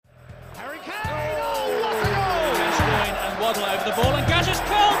Thiago over the ball and Gazza's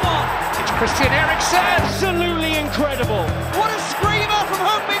curled one. It's Christian Eriksen. Absolutely incredible. What a screamer from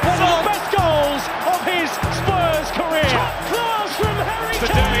Heung-min One of Son. the best goals of his Spurs career. Top class from Harry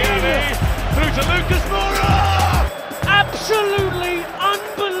Kane. Through to Lucas Moura. Absolutely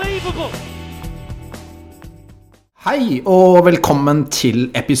unbelievable. Hei og velkommen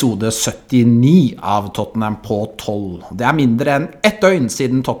til episode 79 av Tottenham på 12. Det er mindre enn ett døgn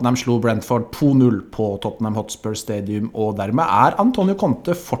siden Tottenham slo Brentford 2-0 på Tottenham Hotspur Stadium, og dermed er Antonio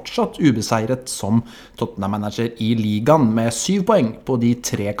Conte fortsatt ubeseiret som Tottenham-manager i ligaen, med 7 poeng på de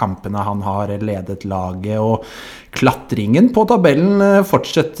 3 kampene han har ledet laget, og klatringen på tabellen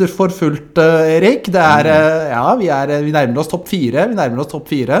fortsetter for fullt, Erik. Det er, vi nærmer oss topp 4, ja,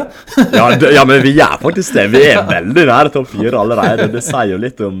 men vi er faktisk det. Vi er veldig nære topp 4 allerede. Det sier jo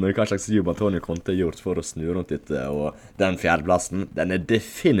litt om hva slags jobb Antonio Conte har gjort for å snu rundt litt, og den fjerdeplassen, den er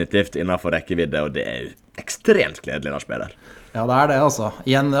definitivt innenfor rekkevidde, og det er jo ekstremt gledelig når spiller. Ja, det er det altså.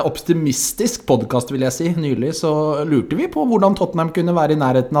 I en optimistisk podcast, vil jeg si, nylig, så lurte vi på hvordan Tottenham kunne være i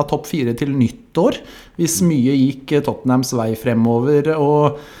nærheten av topp 4 til nyttår, hvis mye gikk Tottenhams vei fremover,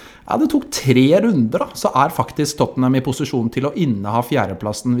 og ja, det tok 3 runder da, så er faktisk Tottenham i posisjon til å inneha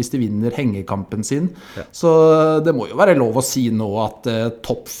fjerdeplassen hvis de vinner hengekampen sin. Ja. Så det må jo være lov å si nå at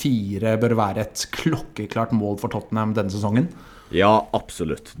topp 4 bør være et klokkeklart mål for Tottenham denne sesongen. Ja,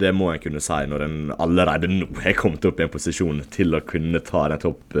 absolutt. Det må jeg kunne si når en allerede nå har kommet opp i en posisjon til å kunne ta den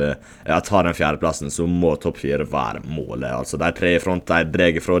fjerdeplassen, så må topp 4 være målet. Altså, de 3 i front, de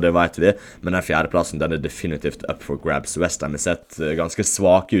dreier fra, det vet vi, men den fjerdeplassen, den er definitivt up for grabs. West Ham har sett ganske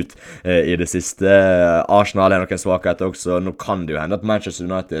svak ut i det siste. Arsenal er noen svakheter også. Nå kan det jo hende at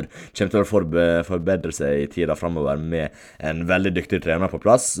Manchester United kommer til å forbedre seg i tiden fremover med en veldig dyktig trener på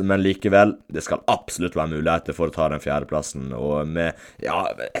plass, men likevel, det skal absolutt være muligheter for å ta den fjerdeplassen, og med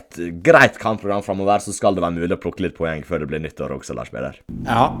et greit kampprogram fremover, så skal det være mulig å plukke litt poeng før det blir nyttår også, Lars Peder.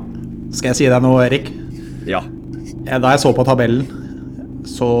 Ja, skal jeg si deg noe, Erik? Ja. Da jeg så på tabellen,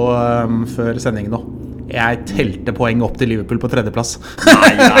 så før sendingen nå, jeg telte poeng opp til Liverpool på 3. plass.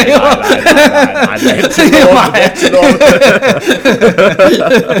 Nei, det er ikke lov.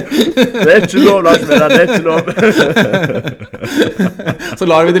 Det er ikke lov, Lars Peder, det er ikke lov. Så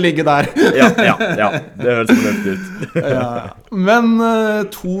lar vi det ligge der. Ja, det høres fornuftig ut. Ja. Men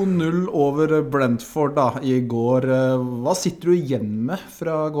 2-0 over Brentford da, i går. Hva sitter du igjen med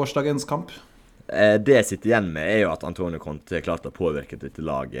fra gårsdagens kamp? Det jeg sitter igjen med er jo at Antonio Conte har klart å påvirke dette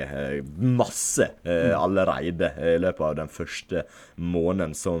laget masse allerede i løpet av den første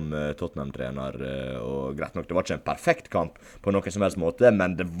måneden som Tottenham-trener, og greit nok, det var ikke en perfekt kamp på noen som helst måte,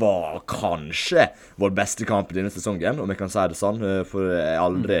 men det var kanskje vår beste kamp denne sesongen, om jeg kan si det sånn, for jeg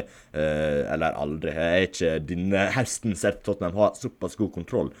har ikke denne høsten sett Tottenham ha såpass god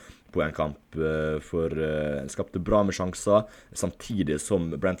kontroll på en kamp, for skapte bra med sjanser, samtidig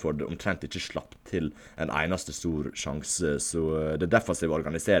som Brentford omtrent ikke slapp til en eneste stor sjanse, så det defensive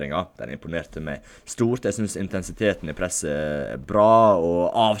organiseringen, den imponerte meg stort. Jeg synes intensiteten i presset er bra,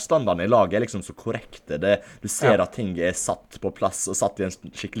 og avstandene i laget er liksom så korrekte. Du ser at ting er satt på plass, og satt i en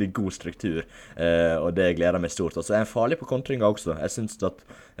skikkelig god struktur, og det gleder meg stort. Og så er en farlig på kontringa også. Jeg synes at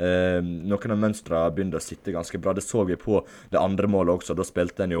noen av mønstrene begynner å sitte ganske bra. Det så vi på det andre målet også. Da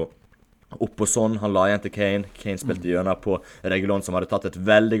spilte en jo opp på sånn, han la igjen til Kane spilte gjennom på Reguilón, som hadde tatt et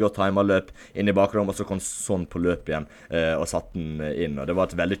veldig godt timerløp inn i bakrom, og så kom sånn på løp igjen og satt den inn, og det var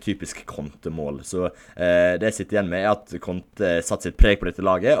et veldig typisk Conte-mål. Så det jeg sitter igjen med er at Conte satt sitt preg på dette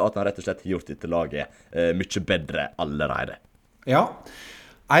laget, og at han rett og slett har gjort dette laget mye bedre allerede. Ja,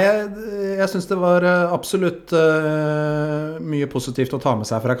 jeg synes det var absolutt mye positivt å ta med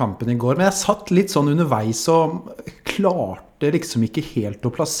seg fra kampen i går, men jeg satt litt sånn underveis og klarte liksom ikke helt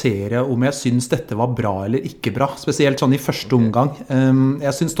å plassere om jeg synes dette var bra eller ikke bra, spesielt sånn i første omgang.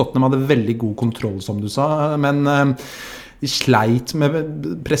 Jeg synes Tottenham hadde veldig god kontroll, som du sa, men de sleit med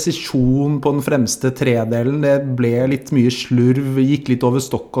presisjon på den fremste tredelen. Det ble litt mye slurv, gikk litt over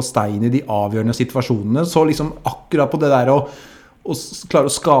stokk og stein i de avgjørende situasjonene, så liksom akkurat på det der å klare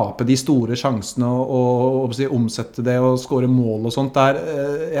å skape de store sjansene og omsette det og skåre mål og sånt der.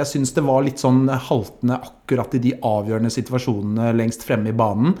 Jeg synes det var litt sånn haltende akkurat i de avgjørende situasjonene lengst fremme i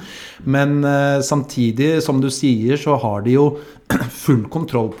banen. Men samtidig, som du sier, så har de jo full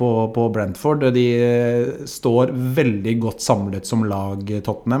kontroll på Brentford. De står veldig godt samlet som lag,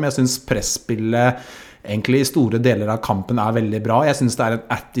 Tottenham. Jeg synes presspillet egentlig i store deler av kampen er veldig bra. Jeg synes det er en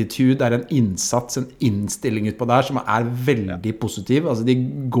attitude, det er en innsats, en innstilling ut på der som er veldig positiv. Altså de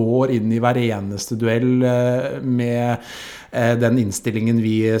går inn i hver eneste duell med den innstillingen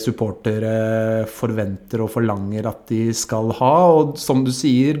vi supportere forventer og forlanger at de skal ha. Og som du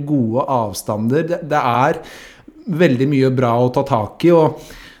sier, gode avstander. Det er veldig mye bra å ta tak I, og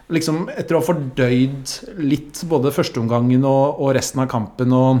liksom etter å ha fordøyd litt både første omgangen og resten av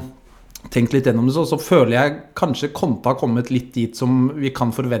kampen og tenkt litt gjennom det, så føler jeg kanskje Conte har kommet litt dit som vi kan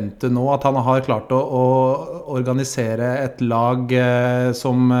forvente nå, at han har klart å organisere et lag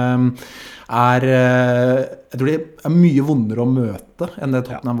som jeg tror det mye vondere å møte enn det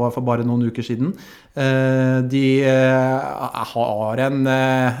Tottenham var for bare noen uker siden. De har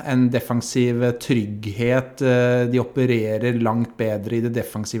en defensiv trygghet, de opererer langt bedre I det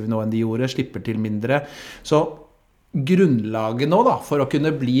defensive nå enn de gjorde, slipper til mindre. Så grunnlaget nå da, for å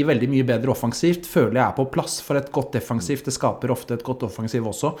kunne bli veldig mye bedre offensivt, føler jeg på plass for et godt defensivt. Det skaper ofte et godt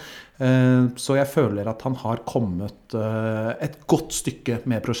offensiv også. Så jeg føler at han har kommet et godt stykke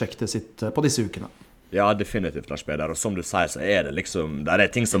med prosjektet sitt på disse ukene. Ja, definitivt, Lars Peder. Og som du sier, så det liksom, det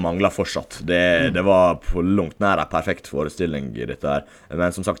ting som mangler fortsatt. Det var på langt nær en perfekt forestilling I dette her.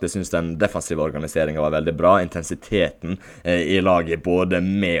 Men som sagt, jeg synes den defensive organiseringen var veldig bra. Intensiteten I laget, både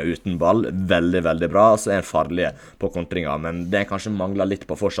med og uten ball, veldig, veldig bra. Så en farlige på kontringen. Men det kanskje mangler litt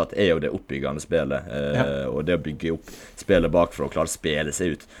på fortsatt, jo det oppbyggende spillet. Og det å bygge opp spillet bakfra og klare å spille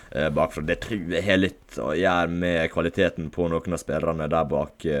seg ut bakfra. Det tror jeg har litt å gjøre med kvaliteten på noen av spillerne der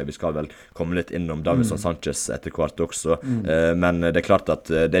bak. Vi skal vel komme litt innom Davinson Sanchez etter hvert også. Men det klart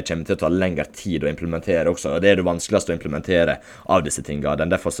at det kommer til å ta lengre tid å implementere også. Og det det vanskeligste å implementere av disse tingene.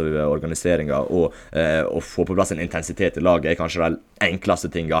 Den defensive organiseringen og å få på plass en intensitet I laget kanskje de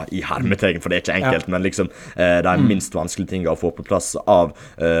enkleste tingene I hermetegn, for det ikke enkelt, men liksom det minst vanskelige tingene å få på plass av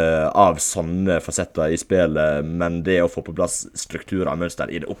sånne fasetter I spillet, men det å få på plass strukturer og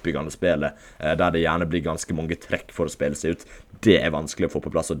mønster I det oppbyggende spillet, der det gjerne blir ganske mange trekk for å spille seg ut, det vanskelig å få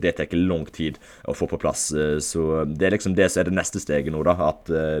på plass, og det tar lang tid å få på plass. Så det liksom det som det neste steget nå da, at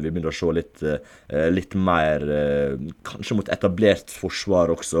vi begynner å se litt mer kanskje mot etablert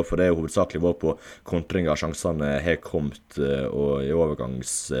forsvar også, for det jo hovedsakelig var på kontringer sjansene har kommet og I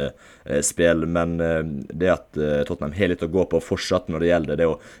overgangsspill, men det at Tottenham har litt å gå på fortsatt når det gjelder det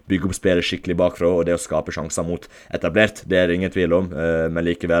å bygge opp spillet skikkelig bakfra og det å skape sjanser mot etablert, det det ingen tvil om, men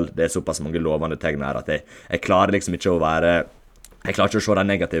likevel, det såpass mange lovende tegn her at jeg klarer liksom ikke å være Jeg klarer ikke å se de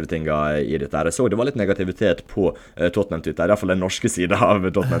negative tingene I dette her. Jeg så det var litt negativitet på Tottenham-Twitter, I hvert fall den norske siden av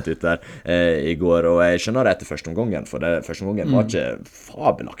Tottenham-Twitter I går, og jeg skjønner det etter første omgangen, for det første omgangen var ikke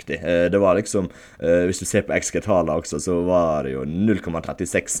fabelaktig. Det var liksom, hvis du ser på XG-talet også, så var det jo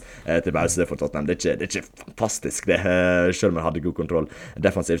 0,36 til pause for Tottenham. Det er ikke fantastisk det, selv om jeg hadde god kontroll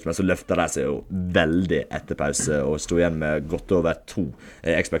defensivt, men så løfter de seg jo veldig etter pause, og stod igjen med godt over 2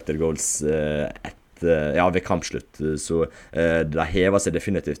 expected goals ved kampslutt, så de hever seg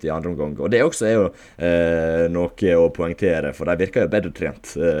definitivt I andre omgang, og det også jo noe å poengtere, for de virker jo bedre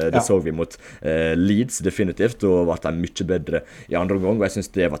trent. Det så vi mot Leeds definitivt, og var de mye bedre I andre omgang, og jeg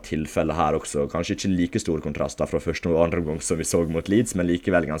synes det var tilfellet her også. Kanskje ikke like store kontraster fra første og andre omgang som vi så mot Leeds, men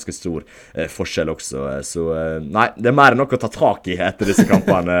likevel ganske stor forskjell også. Så nei, det mer noe å ta tak I etter disse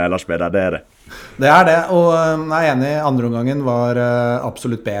kampene, Lars Peder, det det. Det det, og jeg enig, andre omgangen var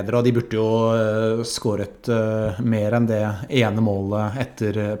absolutt bedre, og de burde jo skåret mer enn det ene målet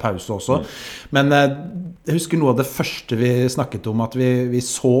etter pause også. Men jeg husker noe av det første vi snakket om at vi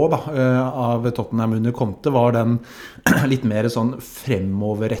så da, av Tottenham under Conte, var den litt mer sånn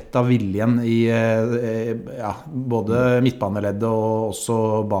fremoverrettet viljen I både midtbaneleddet og også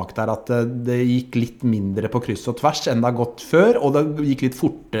bak der, at det gikk litt mindre på kryss og tvers enn det har gått før, og det gikk litt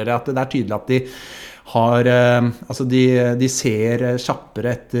fortere, at det tydelig at de har, altså de ser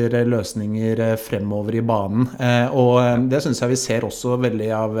kjappere etter løsninger fremover I banen, og det synes jeg vi ser også veldig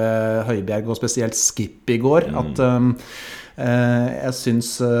av Højbjerg, og spesielt Skip I går, at jeg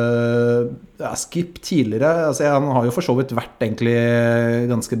synes Skip tidligere, altså han har jo for så vidt vært egentlig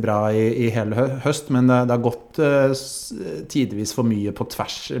ganske bra I hele høst, men det har gått tidvis for mye på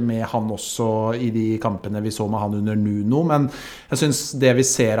tvers med han også I de kampene vi så med han under Nuno, men jeg synes det vi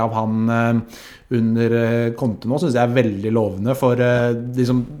ser av han under Conte nå, synes jeg veldig lovende, for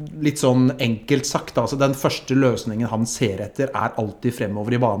liksom, litt sånn enkelt sagt, altså den første løsningen han ser etter alltid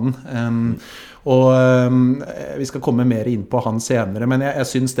fremover I banen, og vi skal komme mer inn på han senere, men jeg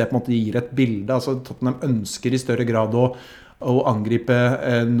synes det på en måte gir et bilde, altså Tottenham ønsker I større grad å angripe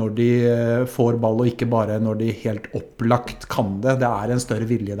når de får ball, og ikke bare når de helt opplagt kan det. Det en større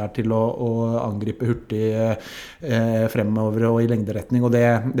vilje der til å angripe hurtig fremover og I lengderetning, og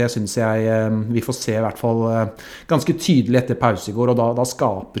det synes jeg vi får se I hvert fall ganske tydelig etter pause I går, og da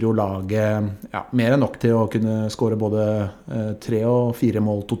skaper jo laget mer enn nok til å kunne skåre både 3 og 4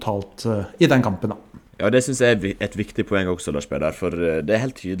 mål totalt I den kampen da. Ja, det synes jeg et viktig poeng også, Lars Peder, for det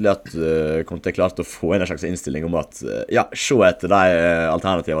helt tydelig at Conte klart å få inn en slags innstilling om at ja, se etter de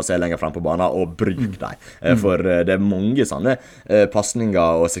alternativene som lenger frem på banen, og bruk dem. For det mange sånne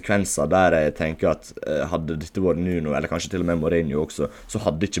passninger og sekvenser der jeg tenker at hadde dette vært Nuno, eller kanskje til og med Mourinho også, så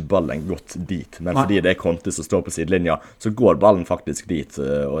hadde ikke ballen gått dit. Men fordi det Conte som står på sidelinja, så går ballen faktisk dit,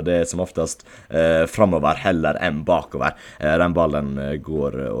 og det som oftest fremover heller enn bakover. Den ballen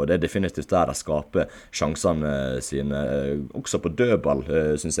går, og det definitivt der å skape sjansene sine. Også på dødball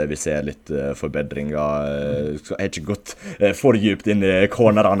synes jeg vi ser litt forbedringer. Jeg har ikke gått for dypt inn i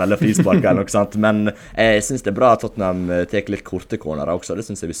cornerene eller frispark eller noe sånt, men jeg synes det bra at Tottenham tar litt korte cornerer også. Det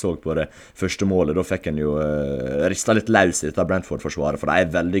synes jeg vi så på det første målet. Da fikk en jo ristet litt løs i dette Brentford-forsvaret, for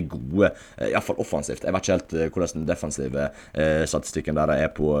de veldig gode, i hvert fall offensivt. Jeg vet ikke helt hvordan den defensive statistikken der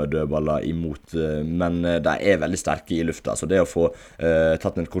på dødballer imot, men de veldig sterke i lufta, så det å få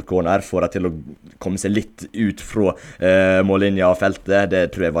tatt en kort corner, få dem til å komme seg litt ut fra mållinja av feltet, det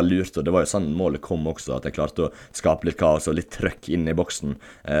tror jeg var lurt, og det var jo sånn målet kom også, at jeg klarte å skape litt kaos og litt trøkk inn i boksen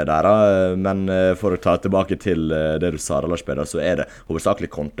der, men for å ta tilbake til det du sa, Lars Peder, så det hovedsakelig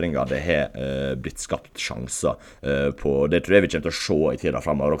kontringer det har blitt skapt sjanser på, det tror jeg vi kommer til å se i tiden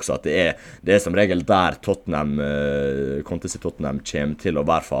fremover også, at det som regel der Tottenham, Conte sitt Tottenham kommer til å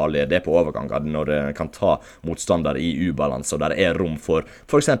være farlige, det på overganger, når det kan ta motstander i ubalanse, og der rom for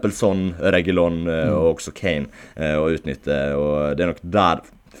eksempel sånn Reguilon og også Kane å utnytte, og det nok der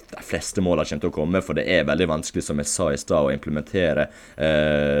de fleste målene kommer til å komme, for det veldig vanskelig, som jeg sa i sted, å implementere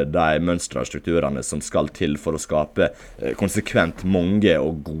de mønstre og strukturene som skal til for å skape konsekvent mange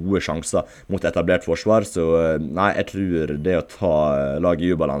og gode sjanser mot etablert forsvar, så nei, jeg tror det å ta lag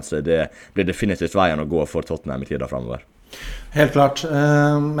i ubalanse, det blir definitivt veien å gå for Tottenham i tiden fremover. Helt klart,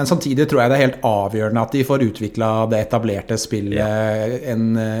 men samtidig tror jeg det helt avgjørende at de får utviklet det etablerte spillet en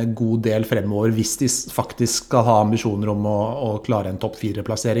god del fremover, hvis de faktisk skal ha ambisjoner om å klare en topp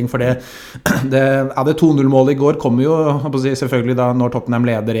 4-plassering, for det 2-0-målet i går kommer jo selvfølgelig da når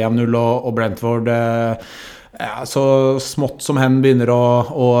Tottenham leder 1-0 og Brentford så smått som hen begynner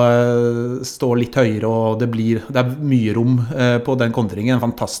å stå litt høyere, og det mye rom på den kontringen, en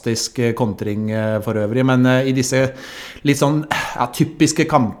fantastisk kontring for øvrig, men i disse litt sånn typiske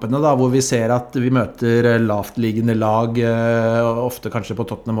kampene da, hvor vi ser at vi møter lavtliggende lag, ofte kanskje på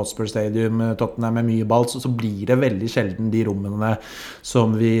Tottenham Hotspur Stadium, Tottenham med mye ball, så blir det veldig sjelden de rommene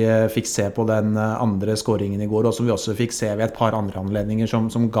som vi fikk se på den andre scoringen i går, og som vi også fikk se ved et par andre anledninger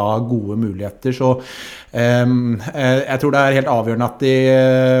som ga gode muligheter, så jeg tror det helt avgjørende at de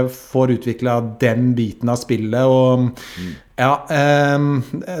får utviklet den biten av spillet, og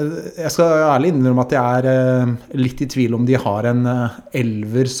jeg skal ærlig innrømme at jeg litt i tvil om de har en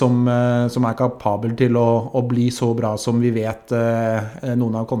elver som kapabel til å bli så bra som vi vet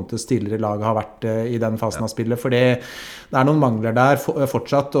noen av Contes tidligere lag har vært i den fasen av spillet, for det noen mangler der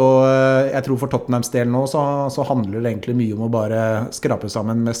fortsatt, og jeg tror for Tottenhams del nå så handler det egentlig mye om å bare skrape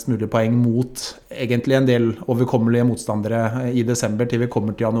sammen mest mulig poeng mot egentlig en del overkommelige motstandere i desember til vi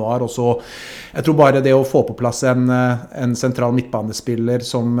kommer til januar, og så jeg tror bare det å få på plass en sentral midtbanespiller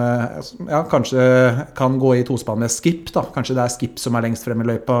som kanskje kan gå i tospann med Skip da. Kanskje det Skip som lengst frem i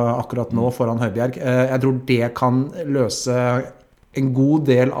løypa akkurat nå foran Højbjerg. Jeg tror det kan løse en god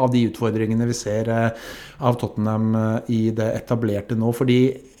del av de utfordringene vi ser av Tottenham i det etablerte nå, fordi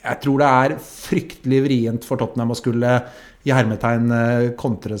jeg tror det fryktelig vrient for Tottenham å skulle i hermetegn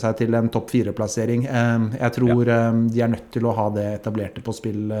kontre seg til en topp 4-plassering. Jeg tror de nødt til å ha det etablerte på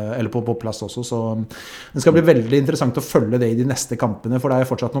spill, eller på plass også, så det skal bli veldig interessant å følge det i de neste kampene, for det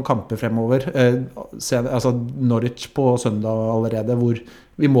fortsatt noen kamper fremover. Altså Norwich på søndag allerede, hvor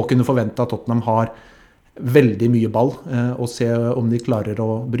vi må kunne forvente at Tottenham har veldig mye ball, og se om de klarer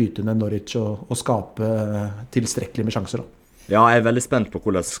å bryte ned Norwich og skape tilstrekkelig med sjanser da. Ja, jeg veldig spent på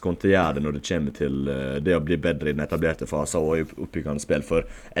hvordan Conte gjør det når det kommer til det å bli bedre i den etablerte fasen og i oppbyggende spill, for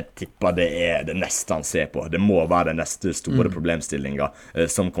jeg tipper det det neste han ser på. Det må være den neste store problemstillingen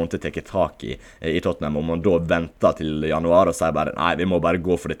som Conte teker tak i Tottenham. Om man da venter til januar og sier bare, nei, vi må bare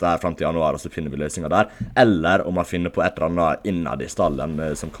gå for dette her frem til januar, og så finner vi løsninger der. Eller om man finner på et eller annet innad i stallen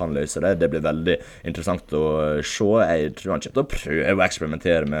som kan løse det. Det blir veldig interessant å se. Jeg tror han kommer til å prøve å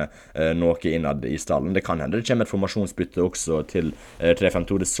eksperimentere med noe innad i stallen. Det kan hende det kommer et formasjonsbytte også altså til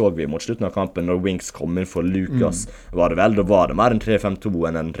 3-5-2. Det så vi mot slutten av kampen når Winks kom inn for Lucas, var det vel. Da var det mer en 3-5-2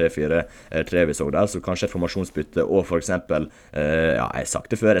 enn en 3-4-3 vi så der, så kanskje et formasjonsbytte, og for eksempel, ja, jeg har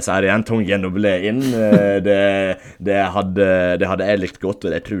sagt det før, jeg sier det igjen, Tonjen ble inn, det hadde jeg likt godt,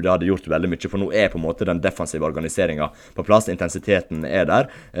 og jeg tror det hadde gjort veldig mye, for nå på en måte den defensive organiseringen på plass, intensiteten der,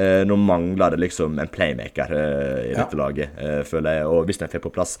 nå mangler det liksom en playmaker i dette laget, føler jeg, og hvis den får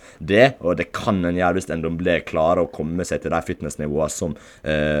på plass det, og det kan en gjøre hvis en ble klare å komme seg til de fitnessnivåene som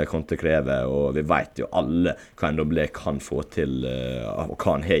Conte krever, og vi vet jo alle hva en ble kan få til og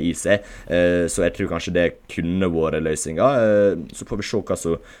hva han har i seg, så jeg tror kanskje det kunne vært løsninger, så får vi se hva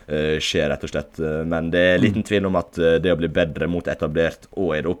som skjer rett og slett, men det liten tvil om at det å bli bedre mot etablert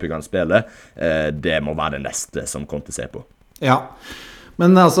og i det oppbyggende spillet, det må være det neste som Conte ser på. Ja,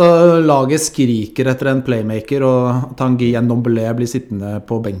 men altså laget skriker etter en playmaker, og Tanguy Ndombele blir sittende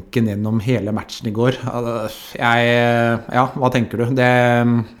på benken gjennom hele matchen i går. Ja, hva tenker du?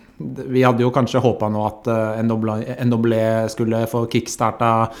 Vi hadde jo kanskje håpet nå at Ndombele skulle få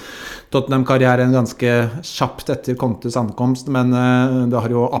kickstarta Tottenham-karrieren ganske kjapt etter Contes ankomst, men det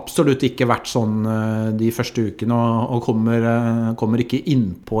har jo absolutt ikke vært sånn de første ukene, og kommer ikke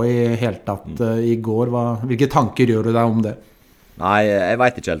innpå i helt tatt i går. Hvilke tanker gjør du deg om det? Nei, jeg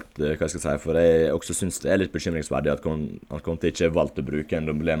vet ikke helt hva jeg skal si, for jeg også synes det litt bekymringsverdig at Conte ikke valgte å bruke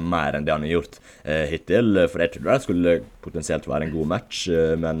Ndombele mer enn det han har gjort hittil, for jeg tror det skulle potensielt være en god match,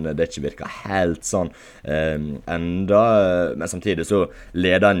 men det ikke virket helt sånn enda, men samtidig så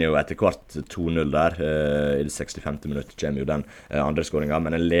leder han jo etter hvert 2-0 der, i det 65. minutt kommer jo den andre skåringen,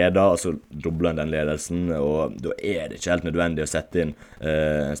 men en leder, og så dobler han den ledelsen, og da det ikke helt nødvendig å sette inn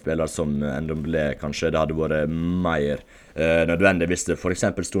en spiller som Ndombele, kanskje det hadde vært mer nødvendig hvis det for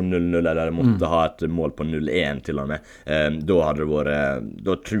eksempel stod 0-0 eller måtte ha et mål på 0-1 til og med, da hadde det vært,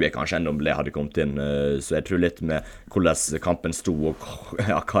 da tror jeg kanskje Ndombele hadde kommet inn, så jeg tror litt med hvordan kampen stod og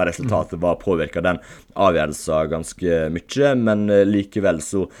hva resultatet var påvirket den avgjørelsen ganske mye, men likevel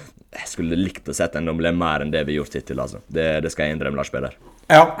så jeg skulle likt å sette Ndombele mer enn det vi har gjort hittil, altså. Det skal jeg innrømme, Lars Peder.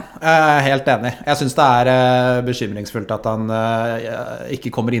 Ja, jeg helt enig. Jeg synes det bekymringsfullt at han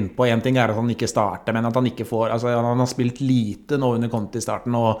ikke kommer inn på. En ting at han ikke starter, men at han ikke får, altså han har spilt lite nå under Conte i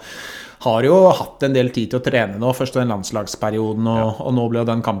starten, og har jo hatt en del tid til å trene nå, først den landslagsperioden, og nå ble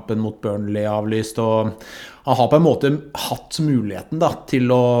den kampen mot Burnley avlyst, og han har på en måte hatt muligheten da,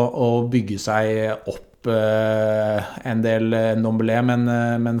 til å bygge seg opp en del Ndombele,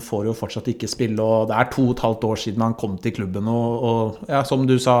 men får jo fortsatt ikke spille, og det 2,5 år siden han kom til klubben, og ja, som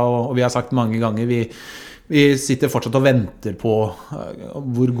du sa, og vi har sagt mange ganger, vi sitter fortsatt og venter på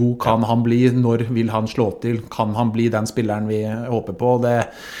hvor god kan han bli, når vil han slå til, kan han bli den spilleren vi håper på, det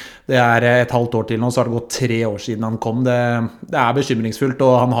et halvt år til nå, så har det gått 3 år siden han kom, det bekymringsfullt,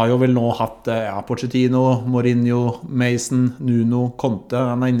 og han har jo vel nå hatt Pochettino, Mourinho, Mason, Nuno, Conte,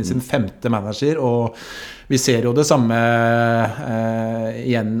 han inne i sin 5. manager, og vi ser jo det samme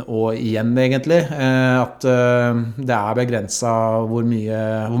igjen og igjen egentlig, at det begrenset hvor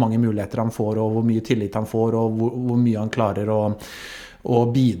mange muligheter han får, og hvor mye tillit han får, og hvor mye han klarer å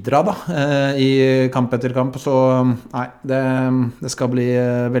bidra da, i kamp etter kamp, så nei, det skal bli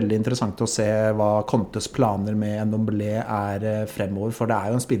veldig interessant å se hva Contes planer med Ndombele fremover, for det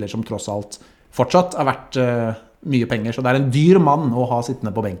jo en spiller som tross alt fortsatt har vært mye penger, så det en dyr mann å ha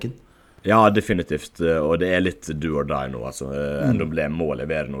sittende på benken. Ja, definitivt, og det litt do or die nå, altså. Ndombele må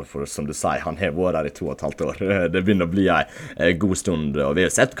levere noe, for som du sier, han har vært her i 2,5 år. Det begynner å bli en god stund, og vi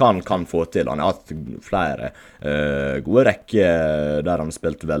har sett hva han kan få til. Han har hatt flere gode rekker der han har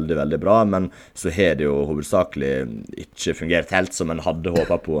spilt veldig, veldig bra, men så har det jo hovedsakelig ikke fungert helt som en hadde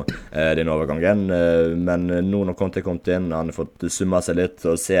håpet på den overgangen. Men nå når Conte kom inn, han har fått summet seg litt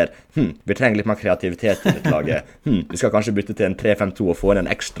og ser, vi trenger litt mer kreativitet i dette laget. Vi skal kanskje bytte til en 3-5-2 og få inn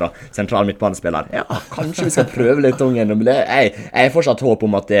en ekstra sentral midtbanespiller. Ja, kanskje vi skal prøve litt ungen, men jeg fortsatt håp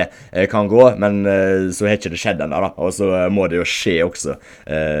om at det kan gå, men så har ikke det skjedd ennå, da. Og så må det jo skje også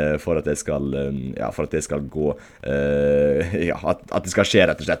for at det skal gå, at det skal skje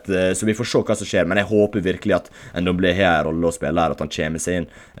rett og slett. Så vi får se hva som skjer, men jeg håper virkelig at Ndombele har rolle å spille her, at han kommer seg inn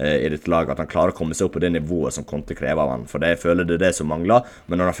i dette laget, at han klarer å komme seg opp på det nivået som Conte krever av han, for jeg føler det som mangler,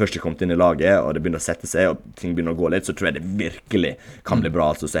 men når han først kommet inn i laget, og det begynner å sette seg, og ting begynner å gå litt, så tror jeg det virkelig kan bli bra,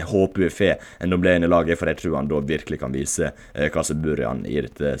 altså. Så jeg håper buffet enn de ble inn i laget, for jeg tror han da virkelig kan vise hva som bor i han i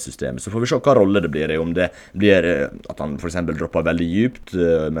dette systemet. Så får vi se hva rolle det blir, om det blir at han for eksempel dropper veldig djupt,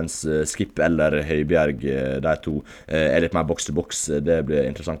 mens Skip eller Høibjerg, de to, litt mer boks til boks. Det blir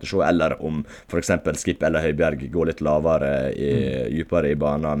interessant å se. Eller om for eksempel Skip eller Høibjerg går litt lavere, djupere i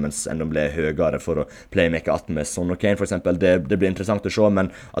banen, mens de blir høyere for å playmaker att med Son og Kane for eksempel. Det blir interessant å se,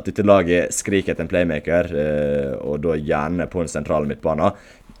 men at dette laget skriker etter en playmaker, og da gjerne på en sentral midtbane,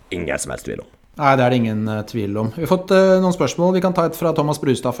 ingen som helst tvil om. Nei, det det ingen tvil om. Vi har fått noen spørsmål. Vi kan ta et fra Thomas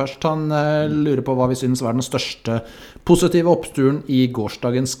Brustad først. Han lurer på hva vi synes var den største positive oppturen i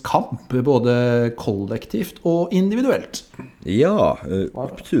gårsdagens kamp, både kollektivt og individuelt. Ja,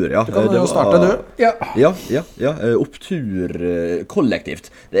 opptur, ja. Du kan jo starte, du. Ja, opptur kollektivt.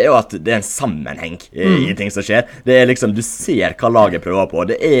 Det jo at det en sammenheng i ting som skjer. Det liksom, du ser hva laget prøver på.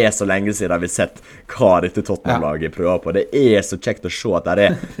 Det så lenge siden vi har sett hva dette Tottenham-laget prøver på. Det så kjekt å se at det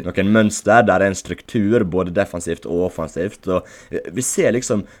noen mønster, der en struktur, både defensivt og offensivt. Og vi ser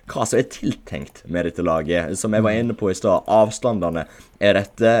liksom hva som tiltenkt med dette laget. Som jeg var inne på i sted, avstandene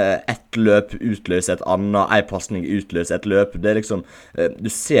rette, ett løp utløser et annet, en passning utløser et løp. Det liksom, du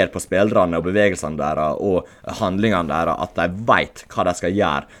ser på spillerne og bevegelsene deres og handlingene deres at de vet hva de skal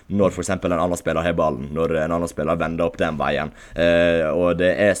gjøre når for eksempel en annen spiller har ballen, når en annen spiller vender opp den veien. Og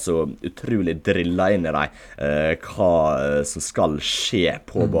det så utrolig drillet inn i dem hva som skal skje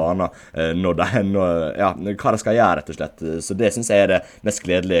på banen hva de skal gjøre, rett og slett. Så det synes jeg det mest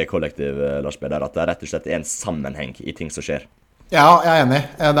gledelige kollektiv, Lars Peder, at det rett og slett en sammenheng i ting som skjer. Ja, jeg enig.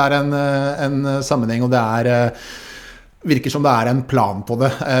 Det en sammenheng, og det virker som det en plan på det.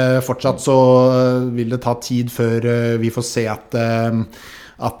 Fortsatt så vil det ta tid før vi får se at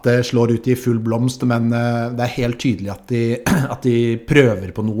det slår ut i full blomst, men det helt tydelig at de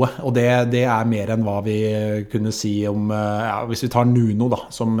prøver på noe, og det mer enn hva vi kunne si om, hvis vi tar Nuno da,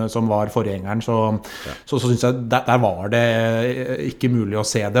 som var forgjengeren, så synes jeg der var det ikke mulig å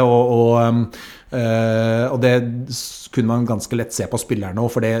se det, og det kunne man ganske lett se på spillerne,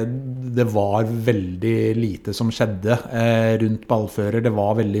 for det var veldig lite som skjedde rundt ballfører, det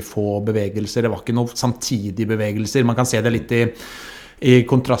var veldig få bevegelser, det var ikke noen samtidige bevegelser, man kan se det litt i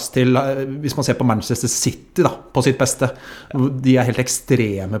kontrast til, hvis man ser på Manchester City da, på sitt beste, de helt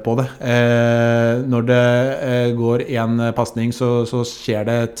ekstreme på det. Når det går en passning, så skjer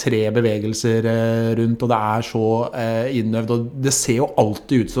det 3 bevegelser rundt, og det så innøvd, og det ser jo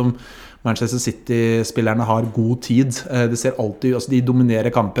alltid ut som Manchester City-spillerne har god tid. Det ser alltid, altså de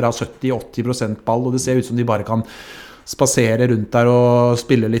dominerer kamper av 70-80% ball, og det ser ut som de bare kan spasere rundt der og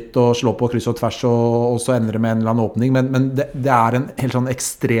spille litt og slå på kryss og tvers og så ender det med en eller annen åpning, men det en helt sånn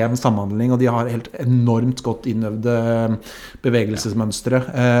ekstrem samhandling, og de har helt enormt godt innøvde bevegelsesmønstre,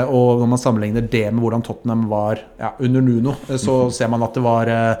 og når man sammenligner det med hvordan Tottenham var under Nuno, så ser man at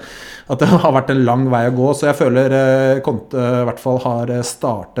det har vært en lang vei å gå, så jeg føler Conte i hvert fall har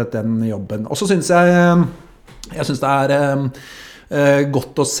startet den jobben. Og så synes jeg det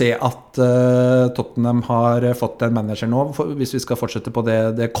godt å se at Tottenham har fått en manager nå, hvis vi skal fortsette på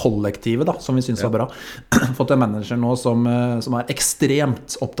det kollektivet da, som vi synes var bra, fått en manager nå som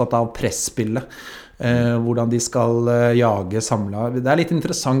ekstremt opptatt av pressspillet, hvordan de skal jage samlet. Det litt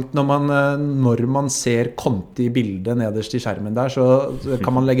interessant når man ser Conte i bildet nederst i skjermen der, så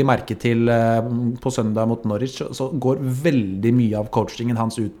kan man legge merke til på søndag mot Norwich, så går veldig mye av coachingen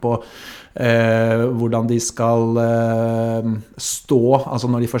hans ut på hvordan de skal stå,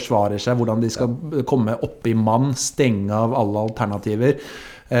 altså når de forsvarer seg, hvordan de skal komme opp i mann, stenge av alle alternativer.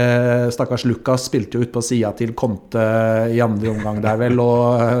 Stakkars Lucas spilte jo ut på siden til Conte i andre omgang der vel,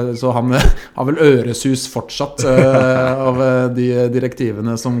 og så han har vel øresus fortsatt av de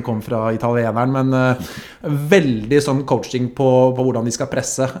direktivene som kom fra italieneren, men veldig sånn coaching på hvordan de skal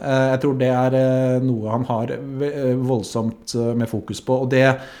presse. Jeg tror det noe han har voldsomt med fokus på, og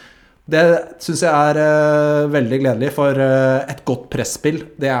det synes jeg veldig gledelig, for et godt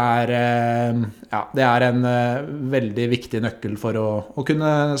presspill, det en veldig viktig nøkkel for å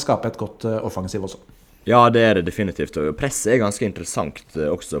kunne skape et godt offensiv også. Ja, det det definitivt, og presset ganske interessant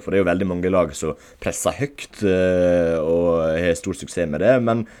også, for det jo veldig mange lag som presser høyt og har stor suksess med det,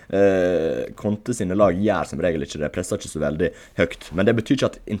 men Conte sine lag gjør som regel ikke det, presser ikke så veldig høyt, men det betyr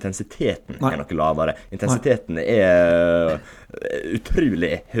ikke at intensiteten noe lavere. Intensiteten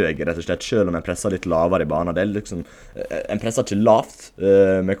utrolig høy, rett og slett, selv om en presser litt lavere i banen. Det liksom, en presser ikke lavt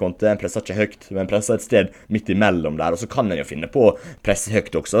med Conte, en presser ikke høyt, men en presser et sted midt imellom der, og så kan en jo finne på å presse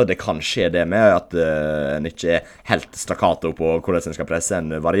høyt også. Det kan skje det med at en ikke helt stakkato på hvordan en skal presse,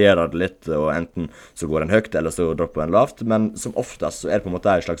 en varierer det litt, og enten så går en høyt, eller så dropper en lavt, men som oftest så det på en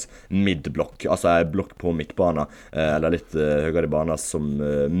måte en slags midblokk, altså en blokk på midtbanen, eller litt høyere i banen, som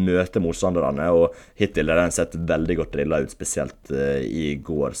møter motstanderne, og hittil har den sett veldig godt drillet ut, spesielt i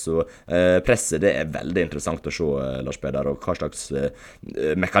går. Så presset, det veldig interessant å se, Lars Peder, og hva slags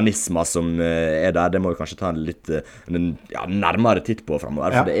mekanismer som der, det må vi kanskje ta en litt nærmere titt på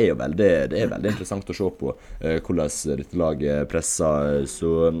fremover, for det jo veldig interessant å se på hvordan dette laget presser. Så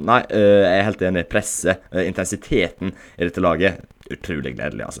nei, jeg helt enig, presset, intensiteten i dette laget, utrolig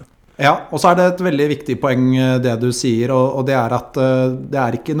gledelig, altså. Ja, og så det et veldig viktig poeng det du sier, og det at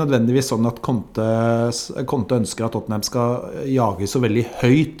det ikke nødvendigvis sånn at Conte ønsker at Tottenham skal jage så veldig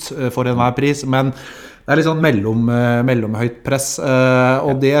høyt for enhver pris, men det litt sånn mellomhøyt press,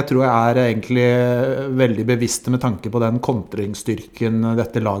 og det tror jeg egentlig veldig bevisst med tanke på den kontringsstyrken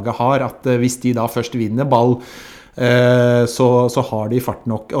dette laget har, at hvis de da først vinner ball, så har de fart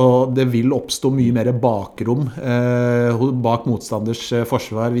nok, og det vil oppstå mye mer bakrom bak motstanders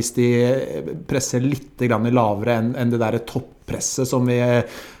forsvar hvis de presser litt grann lavere enn det der toppresset som vi har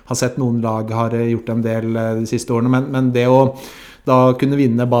sett noen lag har gjort en del de siste årene, men det å da kunne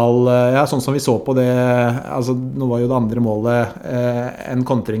vinne ball, ja, sånn som vi så på det, altså nå var jo det andre målet en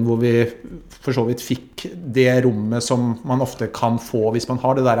kontring hvor vi for så vidt fikk det rommet som man ofte kan få hvis man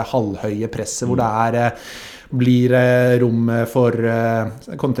har det der halvhøye presset, hvor det blir rom for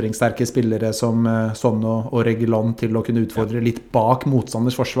kontringssterke spillere som Son og Reguilón til å kunne utfordre litt bak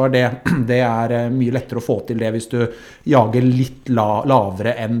motstanders forsvar. Det mye lettere å få til det hvis du jager litt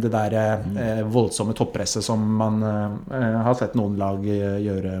lavere enn det der voldsomme toppresset som man har sett noen lag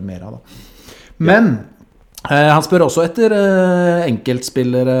gjøre mer av. Da. Men han spør også etter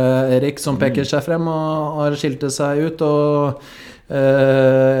enkeltspillere, Erik, som peker seg frem og har skilte seg ut, og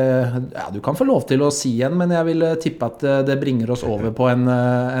ja, du kan få lov til å si en, men jeg vil tippe at det bringer oss over på en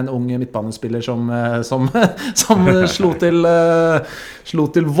ung midtbanespiller som slo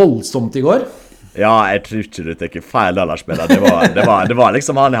til voldsomt i går. Ja, jeg tror ikke du tenker feil da, Lars Peder. Det var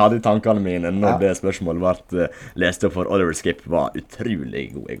liksom han jeg hadde i tankene mine når det spørsmålet ble lest opp, for Oliver Skipp var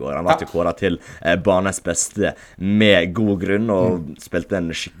utrolig god i går. Han ble kåret til banens beste med god grunn, og spilte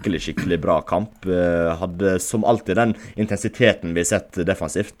en skikkelig bra kamp. Hadde som alltid den intensiteten vi sett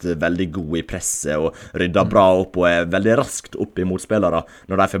defensivt, veldig god i presset og rydda bra opp, og veldig raskt opp i motspillere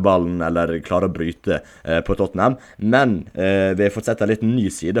når de får ballen eller klarer å bryte på Tottenham. Men vi har fått sett en litt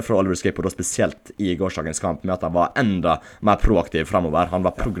ny side fra Oliver Skipp, og da spesielt i gårsdagens kamp, med at han var enda mer proaktiv fremover. Han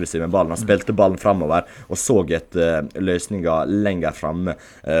var progressiv med ballen, han spilte ballen fremover og så løsninger lenger fremme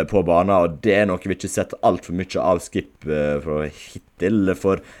på banen, og det noe vi ikke sett alt for mye av Skipp fra hittil,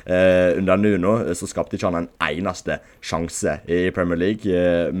 for under Nuno så skapte ikke han en eneste sjanse i Premier League,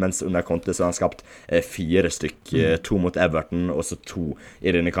 mens under Conte så har han skapt 4 stykk, 2 mot Everton og så 2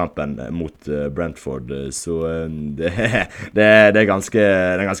 i denne kampen mot Brentford, så det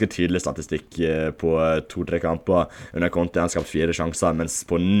ganske tydelig statistikk på 2-3 kamper under Conte. Han skapt 4 sjanser, mens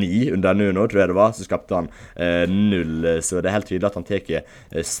på 9 under Nuno, tror jeg det var, så skapte han 0, så det helt tydelig at han teker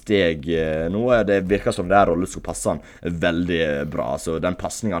steg nå. Det virker som det rolle skulle passe han veldig bra. Så den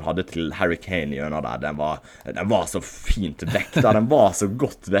passningen han hadde til Harry Kane gjennom der, den var så fint vekta, den var så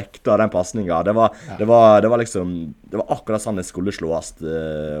godt vekta, den passningen. Det var liksom, det var akkurat sånn det skulle slås,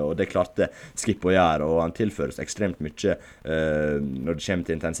 og det klarte Skipp å gjøre, og han tilføres ekstremt mye når det kommer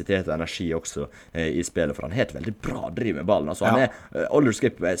til intensitet og energi også i spillet, for han har et veldig bra driv med ballen. Altså, Oliver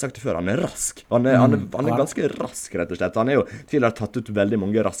Skipp, jeg har sagt det før, han rask. Han er ganske rask, rett og slett. Han jo tidligere tatt ut veldig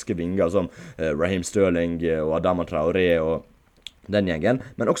mange raske vinger, som Raheem Sterling og Adama Traoré og den gjengen,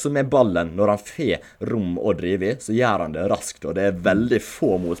 men også med ballen. Når han får rom å drive i, så gjør han det raskt, og det veldig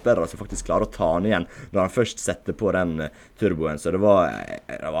få motspillere som faktisk klarer å ta han igjen når han først setter på den turboen. Så dette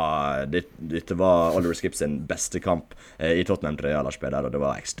var Oliver Skipp sin beste kamp i Tottenham-trøya, Lars Peder, og det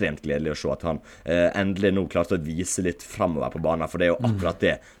var ekstremt gledelig å se at han endelig nå klarte å vise litt fremover på banen, for det jo akkurat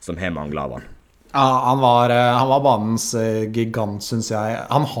det som har manglet av han. Ja, han var banens gigant, synes jeg.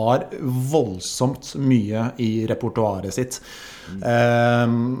 Han har voldsomt mye i repertoaret sitt.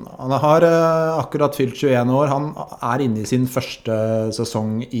 Han har akkurat fylt 21 år. Han inne i sin første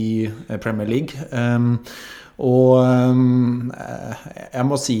sesong i Premier League. Og jeg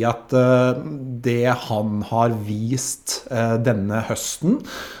må si at det han har vist denne høsten,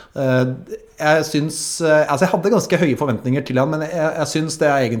 Jeg synes, altså jeg hadde ganske høye forventninger til han, men jeg synes det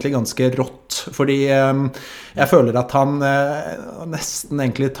egentlig ganske rått, fordi jeg føler at han nesten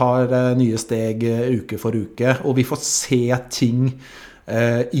egentlig tar nye steg uke for uke, og vi får se ting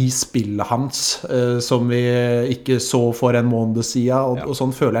i spillet hans som vi ikke så for en måned siden, og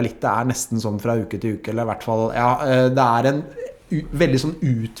sånn føler jeg litt det nesten sånn fra uke til uke, eller i hvert fall, det en veldig sånn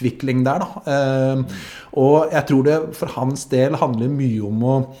utvikling der da, og jeg tror det for hans del handler mye om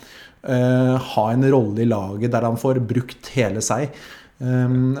å ha en rolle i laget der han får brukt hele seg,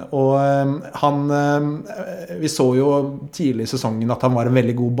 og vi så jo tidlig i sesongen at han var en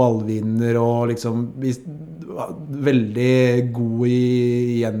veldig god ballvinner og liksom veldig god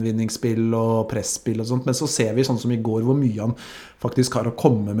i gjenvinningsspill og pressspill og sånt, men så ser vi sånn som i går hvor mye han faktisk har å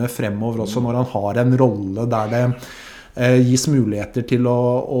komme med fremover også når han har en rolle der det gis muligheter til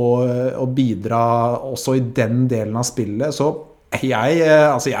å bidra også i den delen av spillet. Så jeg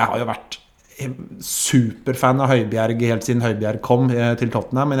har jo vært superfan av Højbjerg helt siden Højbjerg kom til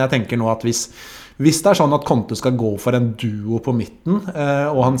Tottenham, men jeg tenker nå at hvis det sånn at Conte skal gå for en duo på midten,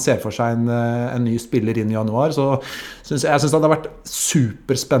 og han ser for seg en ny spiller inn i januar, så synes jeg det har vært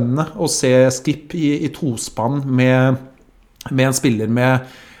superspennende å se Skip i tospann med en spiller med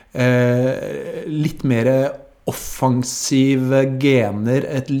litt mer offensive gener,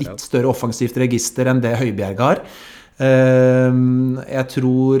 et litt større offensivt register enn det Højbjerg har. Jeg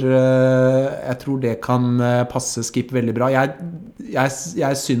tror det kan passe Skip veldig bra.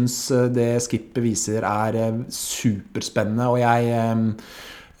 Jeg synes det Skip beviser superspennende, og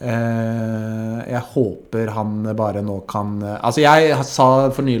jeg håper han bare nå kan altså jeg sa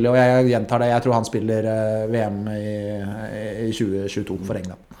for nylig, og jeg gjentar det, jeg tror han spiller VM i 2022 for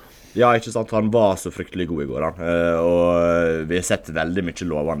England. Ja, ikke sant, han var så fryktelig god i går og vi har sett veldig mye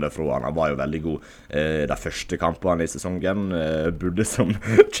lovende fra han var jo veldig god de første kampene i sesongen, burde som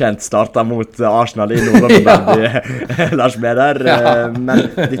kjent starta mot Arsenal i november Lars Meder, men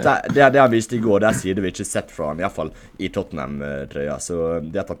det han viste i går, det sier vi ikke sett fra han, i hvert fall i Tottenham-trøya, så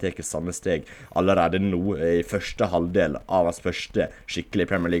det at han teker samme steg allerede nå i første halvdel av hans første skikkelig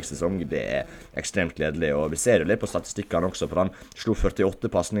Premier League-sesong, det ekstremt gledelig, og vi ser jo litt på statistikkene også, for han slo 48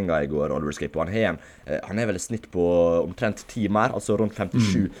 passninger i går, Oliver Skip, og han vel i snitt på omtrent 10 mer, altså rundt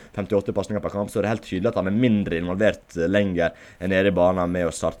 57-58 passninger per kamp, så det helt tydelig at han mindre involvert lenger nede i banen med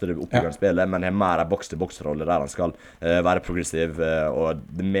å starte det oppbyggingsspillet, men har mer en boks-til-boks-rolle der han skal være progressiv, og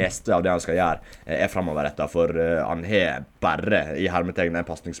det meste av det han skal gjøre fremover for han har bare i hermetegn en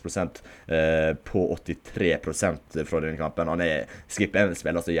passningsprosent på 83% fra denne kampen. Skip en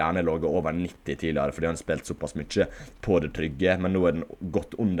spiller som gjerne lå over 90 tidligere, fordi han spilt såpass mye på det trygge, men nå den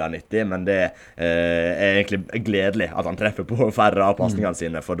gått under 90, men det egentlig gledelig at han treffer på færre av passningene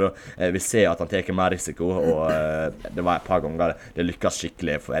sine, for da vi ser at han teker mer risiko, og det var et par ganger det lykkes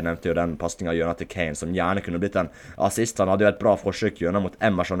skikkelig, for jeg nevnte jo den passningen gjennom til Kane, som gjerne kunne blitt en assist. Han hadde jo et bra forsøk gjennom mot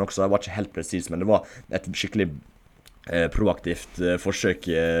Emerson også, det var ikke helt precis, men det var et skikkelig proaktivt forsøk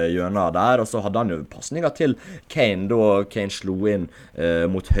gjennom der, og så hadde han jo passninger til Kane, da Kane slo inn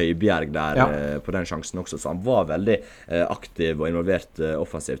mot Højbjerg der på den sjansen også, så han var veldig aktiv og involvert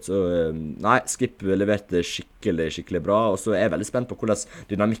offensivt, så nei, Skip leverte skikkelig bra, og så jeg veldig spent på hvordan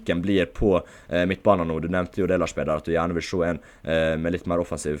dynamikken blir på midtbanen nå. Du nevnte jo det, Lars Peder, at du gjerne vil se en med litt mer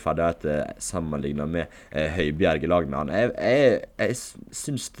offensiv ferdighet sammenlignet med Højbjerg i lag med han. Jeg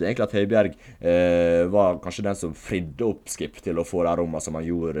synes egentlig at Højbjerg var kanskje den som fridde opp Skip til å få det rommet som han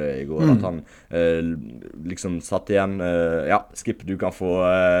gjorde i går, at han liksom satt igjen, Skip, du kan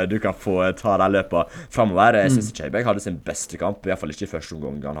få ta de løpet fremover. Jeg synes ikke Højbjerg hadde sin beste kamp, i hvert fall ikke i første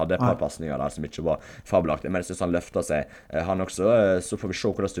omgang. Han hadde et par passninger der som ikke var fabelaktige, men jeg synes han løftet seg, han også, så får vi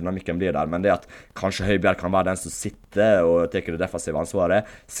se hvordan dynamikken blir der, men det at kanskje Højbjerg kan være den som sitter og teker det defensive ansvaret,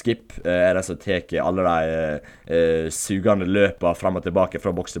 Skip den som teker alle de sugende løpene frem og tilbake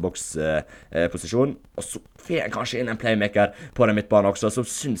fra boks til boks posisjon, og så får han kanskje inn en playmaker på den midtbanen også, så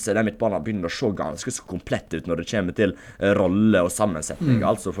synes jeg den midtbanen begynner å se ganske så komplett ut når det kommer til rolle og sammensetning,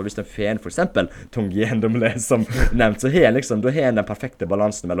 altså for hvis den får for eksempel Tanguy Ndombele som nevnt, så har liksom, da har han den perfekte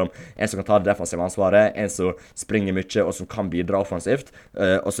balansen mellom en som kan ta det defensive ansvaret, en som springer mye og som kan bidra offensivt,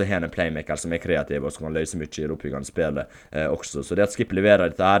 og så har han en playmaker som kreativ og som kan løse mye i det oppbyggende spillet også, så det at Skip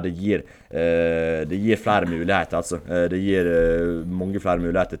leverer dette her, det gir flere muligheter, altså det gir mange flere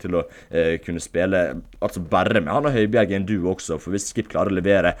muligheter til å kunne spille, altså bare med han og Højbjerg en duo også, for hvis Skip klarer å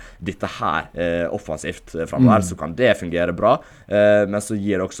levere dette her offensivt fremover, så kan det fungere bra, men så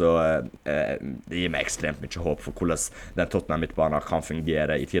gir det også det gir meg ekstremt mye håp for hvordan den Tottenham midtbanen kan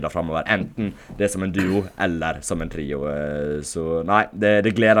fungere i tida fremover, enten det som en duo eller som en trio, så nei,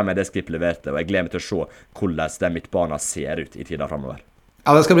 det gleder meg det Skip leverte, og jeg gleder meg til å se hvordan den midtbanen ser ut i tida fremover.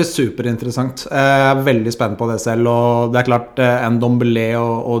 Ja, det skal bli superinteressant. Jeg er veldig spent på det selv, og det er klart en Ndombélé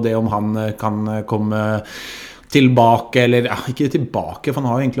og det om han kan komme tilbake, eller ja, ikke tilbake, for han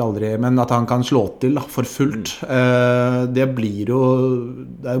har jo egentlig aldri, men at han kan slå til da, for fullt. Det blir jo,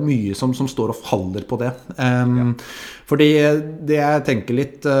 det er jo mye som står og faller på det. Fordi det jeg tenker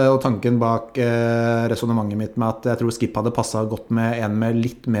litt, og tanken bak resonemanget mitt med at jeg tror Skip hadde passet godt med en med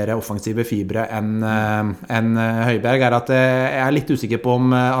litt mer offensive fibre enn Højbjerg, er at jeg er litt usikker på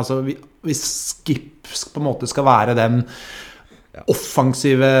om, altså hvis Skip på en måte skal være det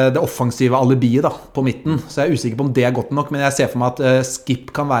offensive alibiet da, på midten, så jeg er usikker på om det er godt nok, men jeg ser for meg at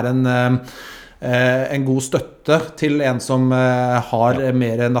Skip kan være en god støtte til en som har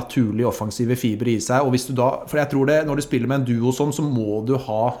mer naturlig offensive fibre i seg, og hvis du da, for jeg tror det, når du spiller med en duo sånn, så må du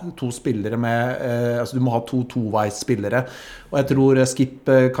ha to spillere med, altså du må ha toveis spillere, og jeg tror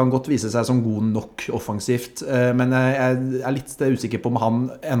Skip kan godt vise seg som god nok offensivt, men jeg er litt usikker på om han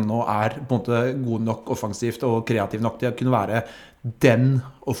ennå er på en måte god nok offensivt og kreativ nok til å kunne være den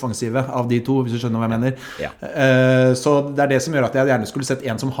offensive av de to, hvis du skjønner hva jeg mener. Ja. Så det er det som gjør at jeg gjerne skulle sett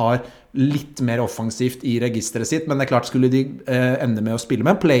en som har litt mer offensivt i registeret sitt, men det er klart skulle de ende med å spille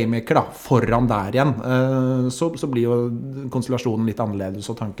med en playmaker da, foran der igjen, så blir jo konstellasjonen litt annerledes,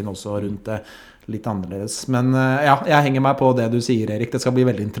 og tanken også rundt det litt annerledes. Men ja, jeg henger meg på det du sier, Erik. Det skal bli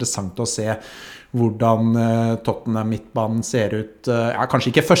veldig interessant å se hvordan Tottenham midtbanen ser ut, ja,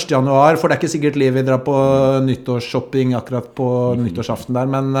 kanskje ikke 1. januar, for det er ikke sikkert Livi drar på nyttårsshopping akkurat på nyttårsaften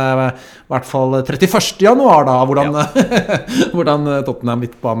der, men i hvert fall 31. januar da, hvordan Tottenham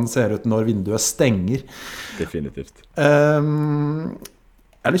midtbanen ser ut når vinduet stenger. Definitivt.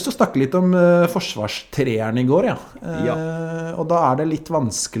 Jeg har lyst til å snakke litt om forsvarstreeren i går, og da er det litt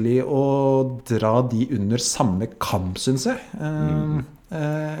vanskelig å dra de under samme kam, synes jeg.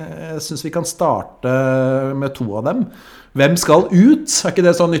 Jeg synes vi kan starte med to av dem. Hvem skal ut? Er ikke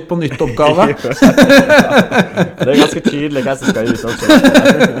det sånn nytt på nytt oppgave? Det er ganske tydelig hvem som skal ut også.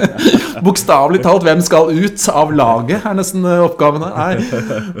 Bokstavelig talt, hvem skal ut av laget er nesten oppgaven her.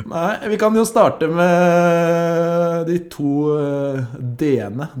 Nei, vi kan jo starte med de to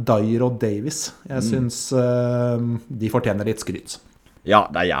D-ene, Dyer og Davies. Jeg synes de fortjener litt skryt. Ja,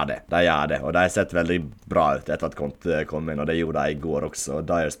 de gjør det, og de har sett veldig bra ut etter at Conte kom inn, og det gjorde de i går også.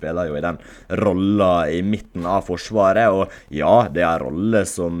 Dyer spiller jo i den rollen i midten av forsvaret, og ja, det er en rolle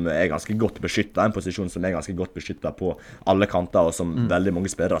som er ganske godt beskyttet, en posisjon som er ganske godt beskyttet på alle kanter, og som veldig mange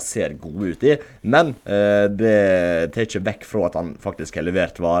spillere ser gode ut i, men det tar ikke vekk fra at han faktisk har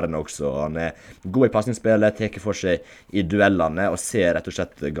levert varene også. Han er god i passningsspillet, tar for seg i duellene, og ser rett og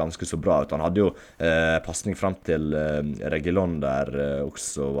slett ganske så bra ut. Han hadde jo passning frem til Reguilón der,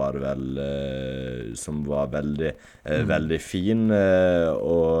 også var vel som var veldig fin,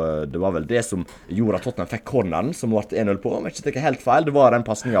 og det var vel det som gjorde at Tottenham fikk corneren som ble 1-0 på, men ikke ikke helt feil. Det var den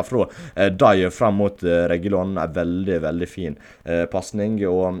passningen fra Dyer frem mot Reguilón, en veldig fin passning,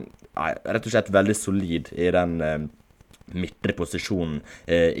 og rett og slett veldig solid i den midtre posisjonen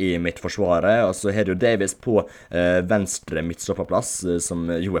i midtforsvaret, og så har du Davies på venstre midtstopperplass,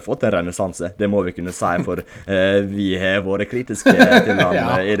 som jo har fått en renessanse, det må vi kunne si, for vi har vært kritiske til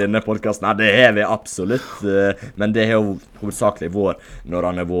han i denne podcasten. Nei, det har vi absolutt, men det har jo hovedsakelig vært når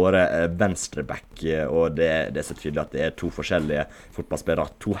han har vært venstreback, og det er så tydelig at det er to forskjellige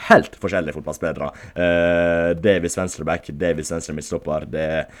fotballspillere, to helt forskjellige fotballspillere. Davies venstreback, Davies venstre midtstopper,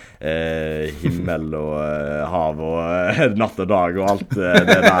 det er himmel og hav og natt og dag og alt det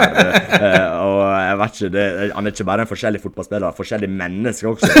der, og jeg vet ikke, han er ikke bare en forskjellig fotballspiller, forskjellig menneske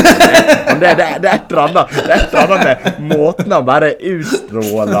også, men det er et eller annet med måten han bare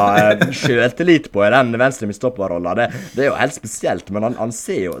utstråler selvtillit på i den venstre midtstopperrollen. Det er jo helt spesielt, men han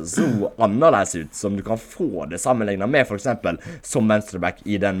ser jo så annerledes ut som du kan få det sammenlignet med, for eksempel som venstreback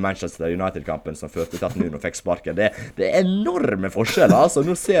i den Manchester United-kampen som førte til at Nuno fikk sparken. Det er enorme forskjeller, altså.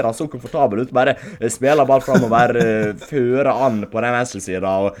 Nå ser han så komfortabel ut, bare spiller ball fremover, føre an på den venstre siden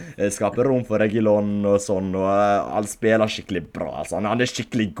og skape rom for Reguilón og sånn, og han spiller skikkelig bra, altså. Han er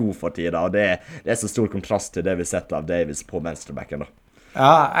skikkelig god for tiden, og det er så stor kontrast til det vi setter av Davies på venstrebacken da.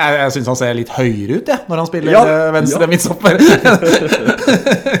 Ja, jeg synes han ser litt høyere ut, når han spiller venstre midtstopper.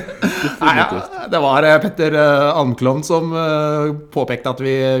 Det var Petter Almklon som påpekte at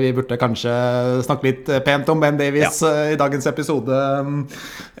vi burde kanskje snakke litt pent om Ben Davies i dagens episode,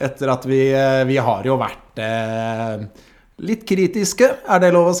 etter at vi har jo vært Litt kritiske, det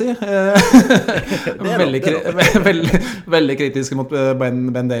lov å si? Veldig kritiske mot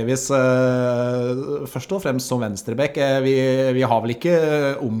Ben Davies. Først og fremst som venstrebekk. Vi har vel ikke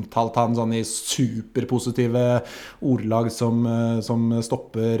omtalt han sånn i superpositive ordlag som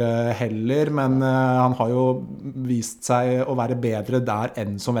stopper heller, men han har jo vist seg å være bedre der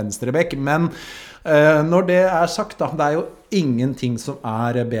enn som venstrebekk. Men når det sagt da, det jo ingenting som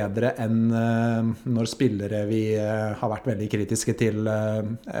bedre enn når spillere vi har vært veldig kritiske til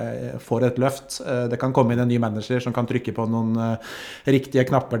får et løft. Det kan komme inn en ny manager som kan trykke på noen riktige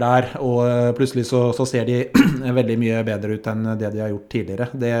knapper der, og plutselig så ser de veldig mye bedre ut enn det de har gjort tidligere.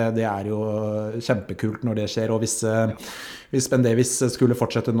 Det jo kjempekult når det skjer, og hvis Ben Davies skulle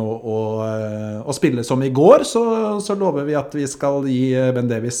fortsette nå å spille som i går, så lover vi at vi skal gi Ben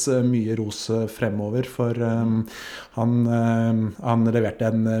Davies mye ros fremover, for han leverte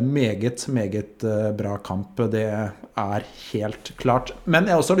en meget bra kamp. Det helt klart. Men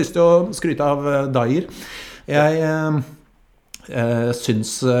jeg har også lyst til å skryte av Dyer. Jeg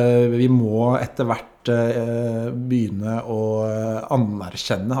synes vi må etter hvert begynne å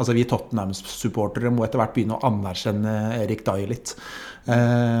anerkjenne, altså vi Tottenham-supportere må etter hvert begynne å anerkjenne Erik Dyer litt.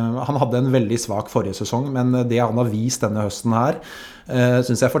 Han hadde en veldig svak forrige sesong, men det han har vist denne høsten her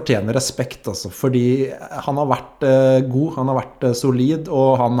synes jeg fortjener respekt, altså, fordi han har vært god, han har vært solid,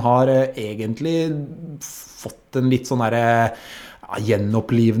 og han har egentlig fått en litt sånn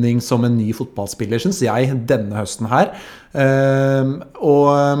gjenopplivning som en ny fotballspiller, synes jeg, denne høsten her. Og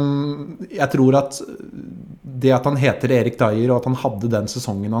jeg tror at det at han heter Erik Dyer, og at han hadde den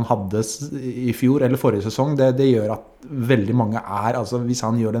sesongen han hadde i fjor, eller forrige sesong, det gjør at veldig mange altså hvis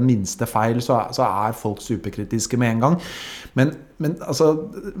han gjør den minste feil, så folk superkritiske med en gang. Men altså,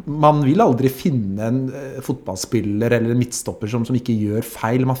 man vil aldri finne en fotballspiller eller en midtstopper som ikke gjør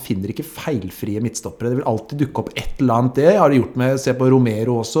feil. Man finner ikke feilfrie midtstoppere. Det vil alltid dukke opp et eller annet. Det har det gjort med, se på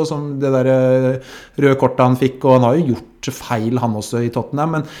Romero også, som det der røde kortet han fikk, og han har jo gjort feil han også i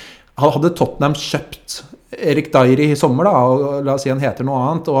Tottenham, men hadde Tottenham kjøpt Erik Dyer i sommer da, og la oss si han heter noe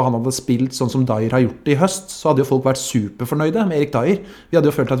annet, og han hadde spilt sånn som Dyer har gjort i høst, så hadde jo folk vært superfornøyde med Erik Dyer. Vi hadde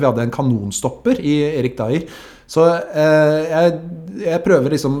jo følt at vi hadde en kanonstopper i Erik Dyer. Så jeg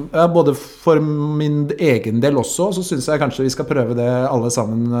prøver liksom, både for min egen del også, så synes jeg kanskje vi skal prøve det alle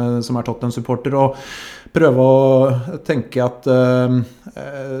sammen som Tottenham-supporter, og prøve å tenke at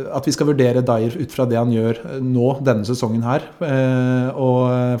vi skal vurdere Dyer ut fra det han gjør nå, denne sesongen her,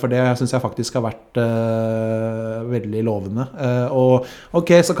 og for det synes jeg faktisk har vært veldig lovende. Og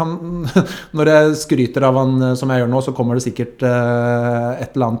ok, så kan når jeg skryter av han som jeg gjør nå, så kommer det sikkert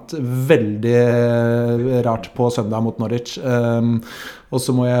et eller annet veldig rart på søndag mot Norwich, og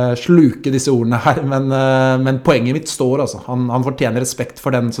så må jeg sluke disse ordene her, men poenget mitt står altså. Han fortjener respekt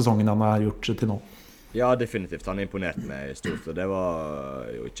for den sesongen han har gjort til nå. Ja, definitivt. Han imponerte meg i stort. Det var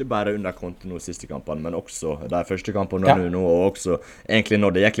jo ikke bare under konten nå siste kampene, men også de første kampene nå, og også egentlig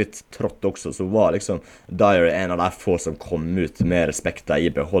når det gikk litt trått også, så var liksom Dyer en av de få som kom ut med respekter i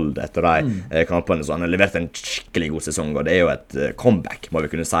behold etter de kampene. Så han har levert en skikkelig god sesong, og det jo et comeback, må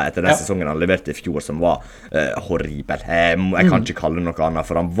vi kunne si, etter den sesongen han leverte i fjor, som var horribel. Jeg kan ikke kalle det noe annet,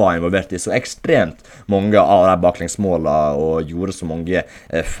 for han var involvert i så ekstremt mange av de baklengsmålene og gjorde så mange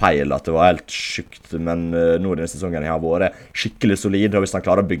feil at det var helt sjukt. Men nå denne sesongen har vært skikkelig solid, og hvis han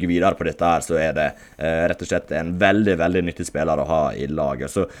klarer å bygge videre på dette her, så det rett og slett en veldig nyttig spiller å ha i laget.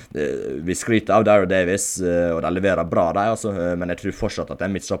 Så vi skryter av Dyer Davies, og de leverer bra der, altså, men jeg tror fortsatt at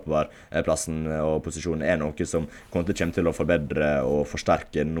den midtstopperplassen og posisjonen noe som kommer til å forbedre og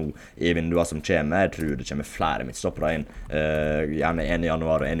forsterke nå i vinduet som kommer. Jeg tror det kommer flere midtstoppere inn, gjerne en i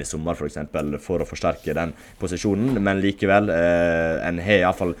januar og en i sommer for eksempel, for å forsterke den posisjonen, men likevel en har i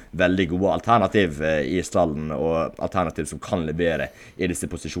hvert fall veldig gode alternativ i stallen, og alternativ som kan levere i disse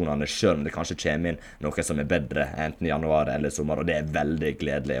posisjonene, selv om det kanskje kommer inn noe som bedre enten i januar eller sommer, og det veldig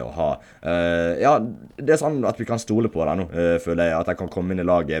gledelig å ha. Ja, det sånn at vi kan stole på det nå, føler jeg, at jeg kan komme inn i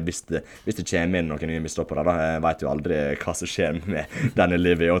laget hvis det kommer inn noen nye midtstoppere da. Jeg vet jo aldri hva som skjer med denne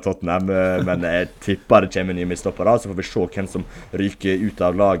Livy og Tottenham, men jeg tipper det kommer nye midtstoppere, så får vi se hvem som ryker ut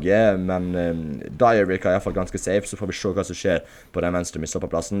av laget, men Dyer virker i hvert fall ganske safe, så får vi se hva som skjer på den venstre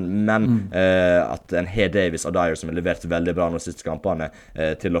midtstopperplassen, men at en har Davies og Dyer som har levert veldig bra de siste kampene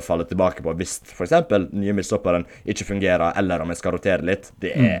til å falle tilbake på hvis for eksempel nye midtstopperen ikke fungerer, eller om jeg skal rotere litt,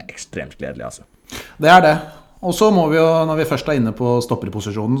 det ekstremt gledelig altså. Det det. Og så må vi jo, når vi først inne på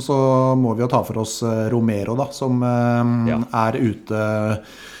stopperposisjonen, så må vi jo ta for oss Romero da, som ute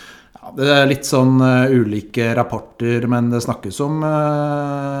Ja, det litt sånn ulike rapporter, men det snakkes om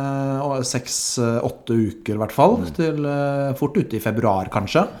 6-8 uker I hvert fall, til fort ute I februar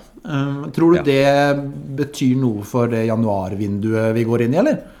kanskje. Tror du det betyr noe for det januarvinduet vi går inn I,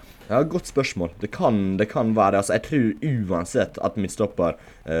 eller? Ja, godt spørsmål. Det kan være, altså jeg tror uansett at midtstopper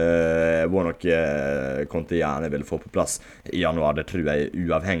hvor nok Conte gjerne vil få på plass I januar, det tror jeg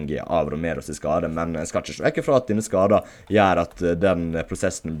uavhengig av Romeros skade, men jeg skal ikke svekke fra at denne skada gjør at den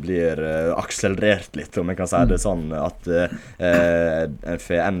prosessen blir akselerert litt, om jeg kan si det sånn, at en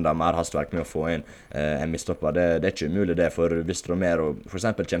får enda mer hastverk med å få inn en midtstopper. Det ikke umulig det, for hvis Romero for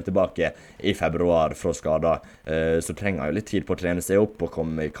eksempel kommer tilbake I februar fra skada, så trenger han jo litt tid på å trene seg opp og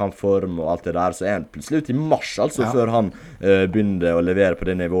komme I kampform og alt det der, så han plutselig ut I mars, altså før han begynner å levere på det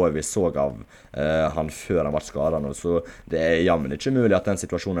nivået vi så av han før han ble skadet nå. Så det jammen ikke mulig at den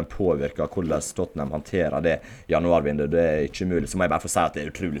situasjonen påvirker hvordan Tottenham håndterer det januarvinduet. Det ikke mulig. Så må jeg bare få si at det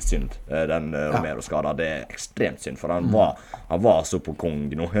utrolig synd, den Romero-skadet. Det ekstremt synd, for han var så på kong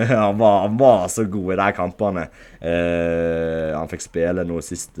nå. han var så god I de kampene. Han fikk spille nå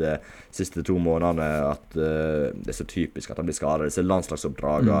siste 2 månedene at det så typisk at han blir skadet. Disse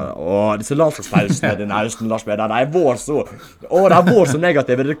landslagsoppdragene og disse landslagspausene denne høsten, Lars Peder, de var så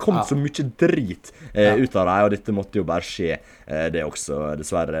negative. Det kom så mye drit ut av det, og dette måtte jo bare skje det også,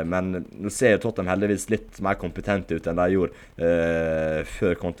 dessverre. Men nå ser jo Tottenham heldigvis litt mer kompetente ut enn de gjorde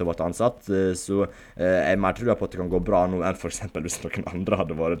før Conte ble ansatt, så jeg mer tror på at det kan gå bra nå enn for eksempel hvis noen andre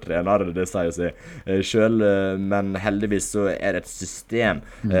hadde vært trenere, det sier jo seg selv, men heldigvis så det et system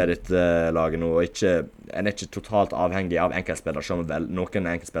dette laget nå, og en ikke totalt avhengig av enkeltspillere, som noen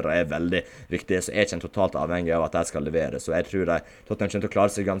enkeltspillere veldig viktige, så ikke en totalt avhengig av at de skal levere, så jeg tror Tottenham kommer til å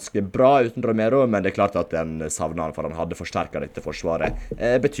klare seg ganske bra uten Romero, men det klart at en savner han, for han hadde forsterket dette forsvaret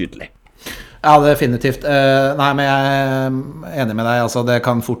betydelig. Ja, definitivt. Nei, men jeg enig med deg. Altså, det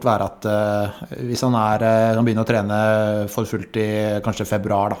kan fort være at hvis han begynner å trene for fullt I kanskje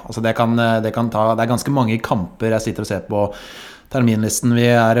februar, da. Altså, det kan ta, det ganske mange kamper jeg sitter og ser på terminlisten. Vi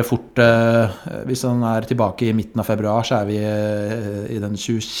fort, hvis han tilbake I midten av februar, så vi I den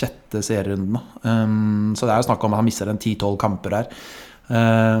 26. serierunden. Så det jo snakk om at han misser en 10-12 kamper her.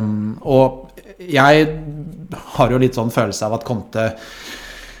 Og jeg har jo litt sånn følelse av at Conte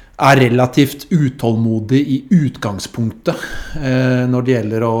relativt utålmodig I utgangspunktet når det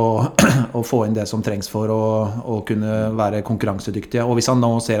gjelder å få inn det som trengs for å kunne være konkurransedyktige. Og hvis han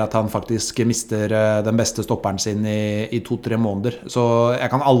nå ser at han faktisk mister den beste stopperen sin I 2-3 måneder, så jeg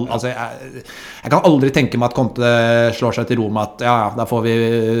kan aldri tenke meg at Conte slår seg til ro med at da får vi,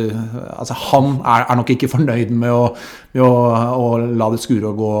 altså han nok ikke fornøyd med å la det skure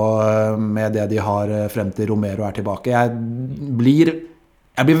og gå med det de har frem til Romero tilbake.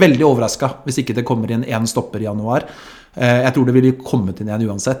 Jeg blir veldig overrasket hvis ikke det kommer inn en stopper I januar. Jeg tror det ville kommet inn igjen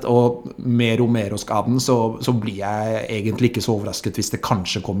uansett, og med Romero-skaden så blir jeg egentlig ikke så overrasket hvis det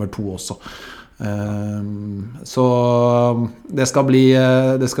kanskje kommer 2 også. Så det skal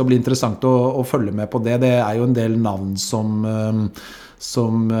bli interessant å følge med på det. Det jo en del navn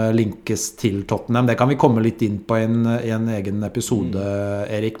som linkes til Tottenham. Det kan vi komme litt inn på I en egen episode,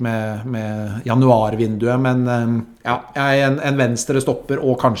 Erik, med januarvinduet, men en venstre stopper,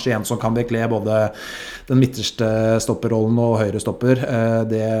 og kanskje en som kan bekle både den midterste stopperrollen og høyre stopper.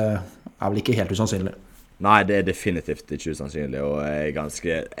 Det vel ikke helt usannsynlig. Nei, det definitivt ikke usannsynlig, og jeg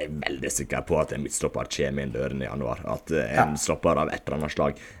veldig sikker på at en midtstopper kommer inn døren I januar, at en stopper av et eller annet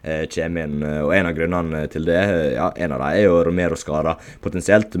slag kommer inn, og en av grunnene til det, en av dem jo Romero skadet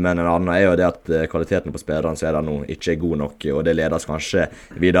potensielt, men en annen jo det at kvaliteten på spillerne så det nå ikke god nok, og det leder oss kanskje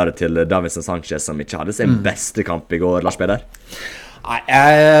videre til Davinson Sanchez, som ikke hadde sin beste kamp I går, Lars Peder. Nei,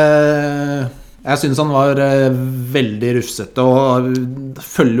 jeg synes han var veldig rufsete, og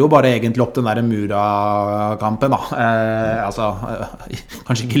følger jo bare egentlig opp den der Mura-kampen da. Altså,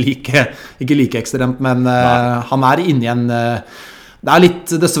 kanskje ikke like ekstremt, men han inne I en... Det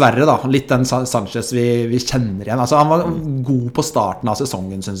litt, dessverre da, litt den Sanchez vi kjenner igjen. Altså, han var god på starten av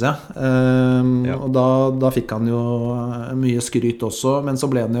sesongen, synes jeg. Og da fikk han jo mye skryt også, men så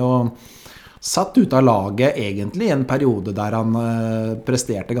ble han jo satt ut av laget egentlig I en periode der han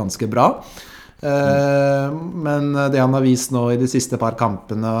presterte ganske bra. Men det han har vist nå I de siste par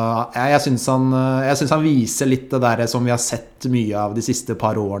kampene, jeg synes han viser litt det der som vi har sett mye av de siste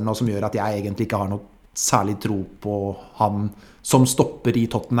par årene, og som gjør at jeg egentlig ikke har noe særlig tro på han som stopper I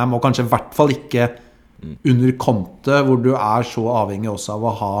Tottenham, og kanskje I hvert fall ikke under Conte, hvor du så avhengig også av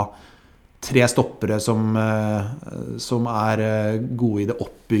å ha 3 stoppere som gode I det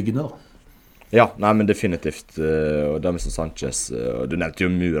oppbyggende da. Ja, nei, men definitivt. Og Davinson Sanchez, og du nevnte jo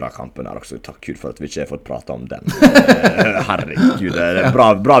Mura-kampen her også. Takk Gud for at vi ikke har fått prate om den. Herregud, det er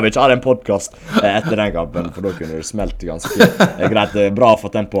bra vi ikke har en podcast etter den kampen, for da kunne det smelt ganske greit. Bra å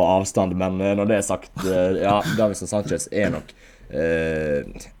få den på avstand, men når det er sagt, ja, Davinson Sanchez er nok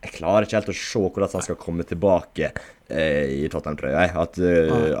jeg klarer ikke helt å se hvordan han skal komme tilbake i Tottenham, tror jeg.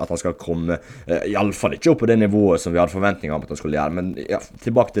 At han skal komme i alle fall ikke opp på det nivået som vi hadde forventninger om at han skulle gjøre, men ja,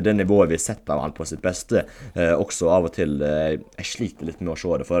 tilbake til det nivået vi har sett av han på sitt beste. Også av og til jeg sliter litt med å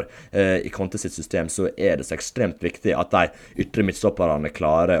se det, for i Conte sitt system så er det så ekstremt viktig at de ytre midtstopperne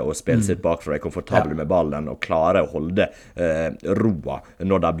klarer å spille sitt bakfra, er komfortable med ballen og klarer å holde roa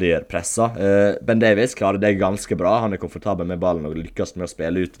når de blir presset. Ben Davies klarer det ganske bra, han er komfortabel med ballen og lykkes med å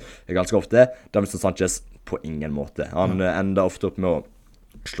spille ut ganske ofte. Davinson Sanchez på ingen måte. Han ender ofte opp med å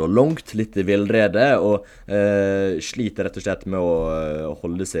slå langt, litt i villrede, og sliter rett og slett med å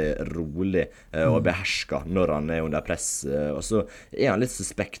holde seg rolig og beherska når han er under press. Og så er han litt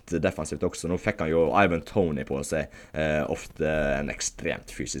suspekt defensivt også. Nå fikk han jo Ivan Toney på seg, ofte en ekstremt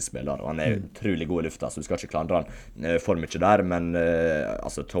fysisk spiller, og han er utrolig god i lufta, så vi skal ikke klandre han for mye der, men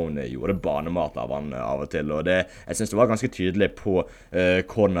altså Toney gjorde banemat av han av og til, og jeg synes det var ganske tydelig på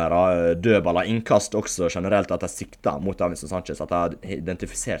cornerer, dødballer, innkast også generelt, at jeg sikta mot Davinson Sanchez, at jeg identifiserte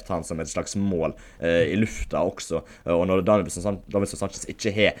han som et slags mål i lufta også, og når Davinson Sanchez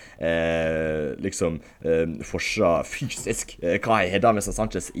ikke har liksom forsa fysisk, hva er Davinson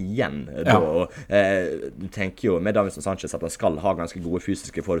Sanchez igjen da? Og, du tenker jo med Davinson Sanchez at han skal ha ganske gode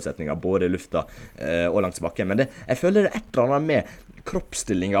fysiske forutsetninger både i lufta og langs bakken, men jeg føler det et eller annet med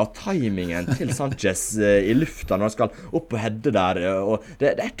kroppsstillingen og timingen til Sanchez i lufta når han skal opp og heade der, og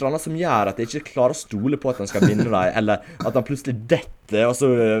det er et eller annet som gjør at jeg ikke klarer å stole på at han skal vinne deg, eller at han plutselig detter, og så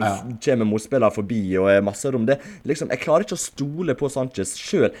kommer motspillere forbi og er masse rom. Liksom, jeg klarer ikke å stole på Sanchez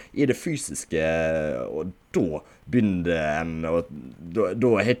selv i det fysiske, og da begynner en, og da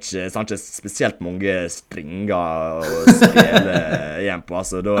har ikke Sanchez spesielt mange stringer å spille igjen på,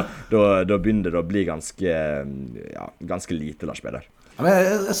 altså da begynner det å bli ganske lite Lars Peder. Ja, men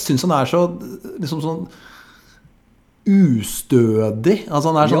jeg synes han er så liksom sånn ustødig, altså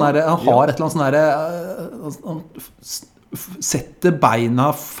han er sånn der, han har et eller annet sånn der, han setter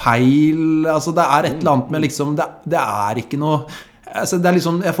beina feil, altså det er et eller annet med liksom, det er ikke noe, altså det er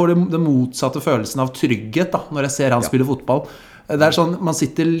liksom, jeg får det motsatte følelsen av trygghet da, når jeg ser han spille fotball. Det er sånn, man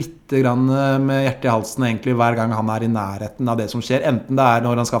sitter litt grann med hjertet i halsen egentlig hver gang han er i nærheten av det som skjer, enten det er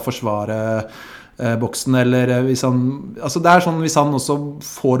når han skal forsvare boksen, eller hvis han, altså det er sånn, hvis han også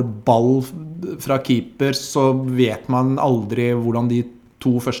får ball fra keeper, så vet man aldri hvordan de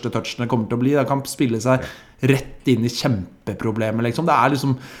to første touchene kommer til å bli. Det kan spille seg rett inn i kjempeproblemer liksom. Det er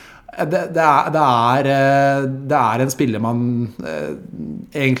liksom det er en spiller man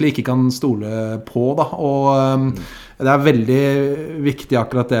egentlig ikke kan stole på da, og det er veldig viktig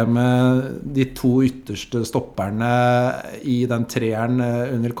akkurat det med de to ytterste stopperne i den treeren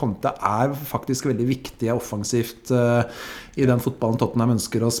under Conte er faktisk veldig viktige offensivt i den fotballen Tottenham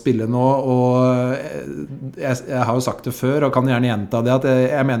ønsker å spille nå, og jeg har jo sagt det før og kan gjerne gjenta det, at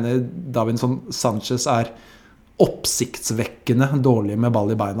jeg mener Davinson Sanchez er oppsiktsvekkende dårlig med ball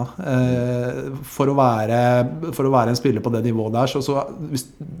i beina for å være en spiller på det nivået der, så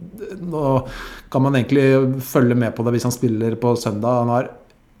nå kan man egentlig følge med på det hvis han spiller på søndag. Han har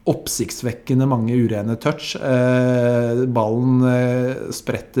oppsiktsvekkende mange urene touch, ballen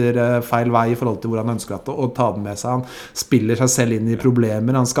spretter feil vei i forhold til hvor han ønsker å ta den med seg, han spiller seg selv inn i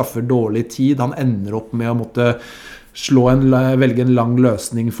problemer, han skaffer dårlig tid, han ender opp med å måtte velge en lang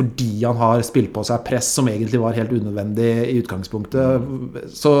løsning fordi han har spilt på seg press som egentlig var helt unødvendig i utgangspunktet.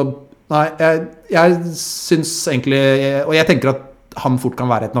 Så nei, jeg synes egentlig, og jeg tenker at han fort kan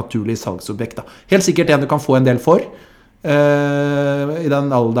være et naturlig salgsobjekt da. Helt sikkert en du kan få en del for i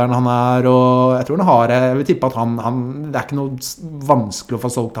den alderen han er, og jeg tror jeg vil tippe at han det er ikke noe vanskelig å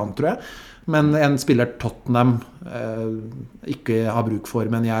få solgt han, tror jeg, men en spiller Tottenham ikke har bruk for,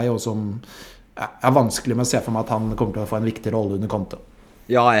 men jeg, og som er vanskelig med å se for meg at han kommer til å få en viktig rolle under Conte.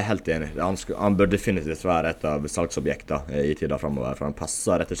 Ja, jeg er helt enig. Han bør definitivt være et av salgsobjekter i tiden fremover, for han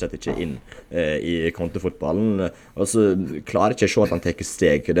passer rett og slett ikke inn i kontefotballen. Og så klarer jeg ikke å se at han teker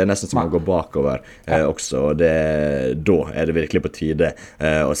steg. Det er nesten som han går bakover også, og da er det virkelig på tide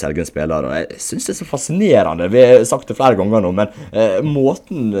å selge en spiller. Og jeg synes det er så fascinerende. Vi har sagt det flere ganger nå, men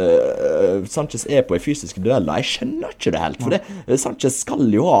måten Sanchez er på i fysiske dueller, jeg skjønner ikke det helt. For Sanchez skal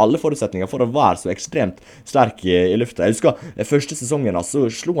jo ha alle forutsetninger for å være så ekstremt sterk i lufta. Jeg husker første sesongen, altså,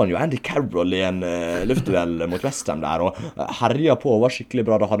 så slo han jo Andy Carroll i en luftduell mot West Ham der, og herja på og var skikkelig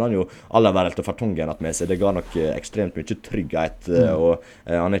bra. Da hadde han jo aller verre til fartongen med seg. Det ga nok ekstremt mye trygghet, og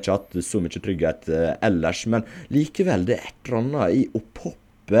han har ikke hatt så mye trygghet ellers, men likevel, det et eller annet i opphopp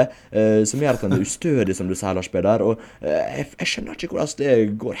som gjør at han ustødig, som du sier, Lars Peder, og jeg skjønner ikke hvordan det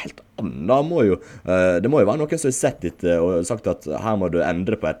går helt an. Det må jo være noen som har sett dette og sagt at her må du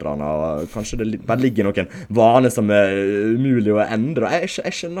endre på et eller annet, og kanskje det bare ligger noen vaner som umulig å endre.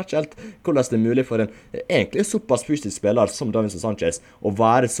 Jeg skjønner ikke helt hvordan det mulig for en egentlig såpass fysisk spiller som Davinson Sanchez å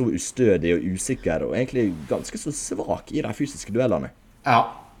være så ustødig og usikker, og egentlig ganske så svak i de fysiske duellene. Ja,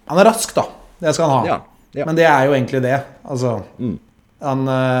 han rask da, det skal han ha. Ja. Men det jo egentlig det, altså... Han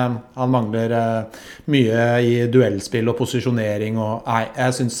mangler mye i duellspill og posisjonering, og nei,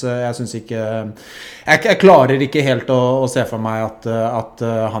 jeg synes ikke jeg klarer ikke helt å se for meg at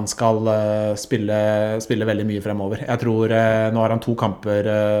han skal spille veldig mye fremover. Jeg tror nå har han 2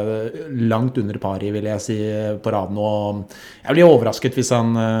 kamper langt under pari, vil jeg si, på raden, og jeg blir overrasket hvis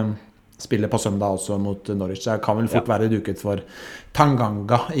han spiller på søndag også mot Norwich. Det kan vel fort være duket for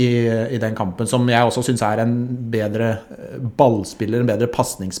Tanganga i den kampen, som jeg også synes en bedre ballspiller, en bedre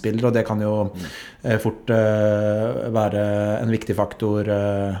passningsspiller, og det kan jo fort være en viktig faktor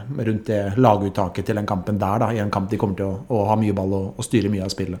rundt det laguttaket til den kampen der, da, i en kamp de kommer til å ha mye ball og styre mye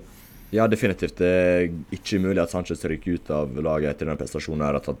av spillet. Ja, definitivt. Det ikke mulig at Sanchez rykker ut av laget etter den prestasjonen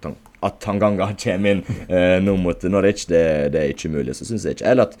her, at Tanganga kommer inn nå mot Norwich, det ikke mulig, så synes jeg ikke.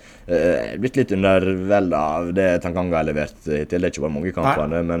 Eller at jeg blitt litt underveldet av det Tanganga har levert til. Det ikke bare mange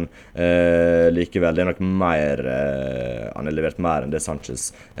kampene, men likevel, det nok mer, han har levert mer enn det Sanchez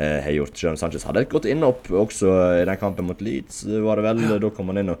har gjort. Selv om Sanchez hadde gått inn opp også i den kampen mot Leeds, var det vel, da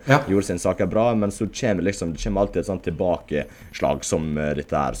kom han inn og gjorde sin saker bra, men så kommer det kommer alltid et sånt tilbakeslag som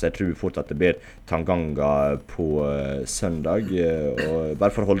dette her, så jeg tror fort at det blir Tanganga på søndag, og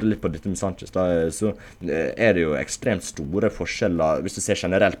bare for å holde litt på dette med Sanchez da, så det jo ekstremt store forskjeller hvis du ser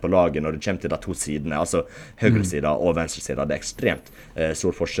generelt på laget når det kommer til de 2 sidene, altså høyre sida og venstre sida. Det ekstremt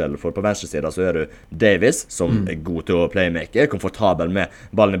stor forskjell, for på venstre sida så du Davis, som god til å playmaker, komfortabel med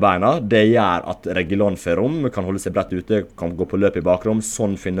ballen i beina. Det gjør at Reguilón får rom, kan holde seg bredt ute, kan gå på løp i bakrom,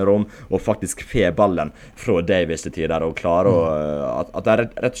 sånn finner rom, og faktisk fe ballen fra Davis til tider, og klare at det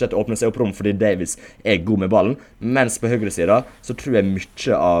rett og slett åpner seg opp rom, fordi Davis god med ballen, mens på høyre sida så tror jeg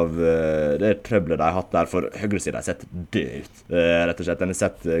mye av det trøbbelet de har hatt der, for høyre sida har sett død ut, rett og slett. Den har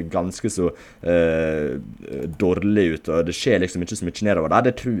sett ganske så dårlig ut, og det skjer liksom ikke så mye nedover der.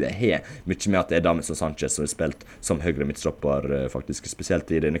 Det tror jeg har mye med at det Davinson Sanchez som har spilt som høyre midtstopper, faktisk spesielt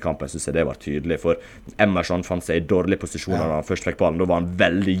i denne kampen, synes jeg det var tydelig, for Emerson fant seg i dårlige posisjoner når han først fikk ballen. Da var han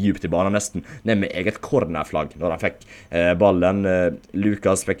veldig djupt i banen, nesten ned med eget cornerflagg når han fikk ballen.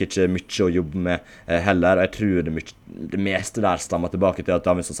 Lucas fikk ikke mye å jobbe med heller. Jeg tror det meste der stammer tilbake til at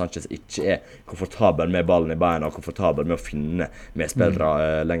Davinson Sanchez ikke komfortabel med ballen i beina og komfortabel med å finne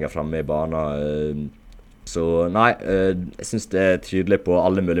medspillere lenger fremme i banen. Så nei, jeg synes det tydelig på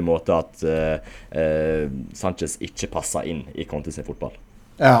alle mulige måter at Sanchez ikke passer inn i Conte sin fotball.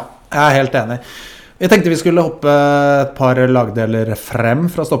 Ja, jeg helt enig. Jeg tenkte vi skulle hoppe et par lagdeler frem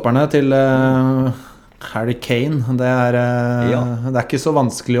fra stopperne til Harry Kane. Det ikke så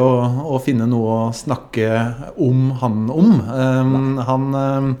vanskelig å finne noe å snakke om han om. Han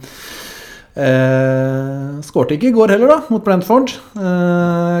skårte ikke i går heller da, mot Brentford.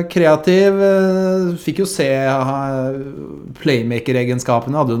 Kreativ, fikk jo se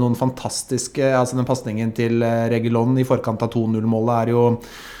playmaker-egenskapene, hadde jo noen fantastiske, altså den passningen til Reguilón i forkant av 2-0-målet jo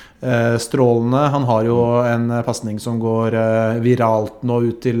strålende. Han har jo en passning som går viralt nå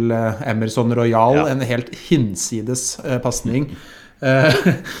ut til Emerson Royal, en helt hinsides passning.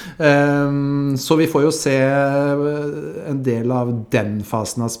 Så vi får jo se en del av den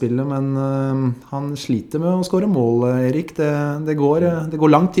fasen av spillet, men han sliter med å skåre mål, Erik. Det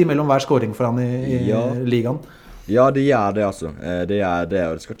går lang tid mellom hver skåring for han i ligaen. Ja, det gjør det altså. Det gjør det,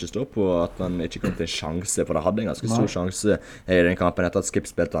 og det skal ikke stå på at han ikke kom til en sjanse, for det hadde en ganske stor sjanse i den kampen etter at Skip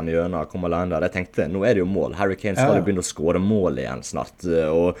spilte han gjennom, kom alene der. Jeg tenkte, nå det jo mål. Harry Kane skal jo begynne å skåre mål igjen snart,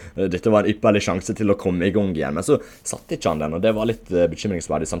 og dette var en ypperlig sjanse til å komme i gang igjen, men så satt ikke han den, og det var litt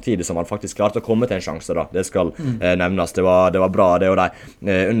bekymringsverdig, samtidig som han faktisk klarte å komme til en sjanse da. Det skal nevnes. Det var bra, det, og de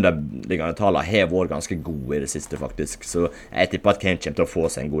underliggende tallene har vært ganske gode i det siste faktisk, så jeg tipper at Kane kommer til å få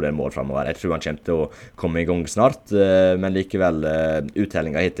seg en god del mål fremover. Jeg tror han kommer til å komme i gang snart. start, men likevel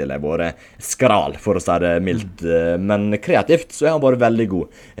uttellinga hittil har vært skral, for å si det mildt. Men kreativt så han bare veldig god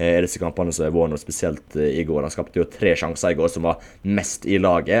i disse kampene som har vært, og spesielt i går. Han skapte jo 3 sjanser i går som var mest i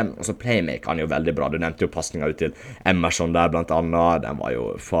laget, og så playmaker han jo veldig bra. Du nevnte jo passninga ut til Emerson der blant annet, den var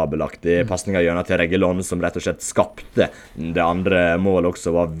jo fabelaktig. Passninga gjennom til Reguilón som rett og slett skapte det andre målet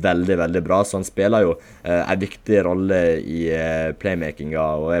også, var veldig, veldig bra, så han spiller jo en viktig rolle i playmakinga,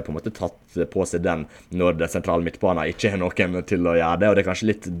 og er på en måte tatt på seg den når det sentrale midtbanen ikke har noen til å gjøre det, og det er kanskje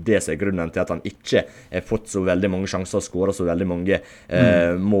litt det som er grunnen til at han ikke har fått så veldig mange sjanser og skåret så veldig mange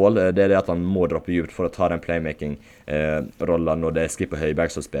mål. Det er det at han må droppe djupt for å ta den playmaking-rollen når det er Skipper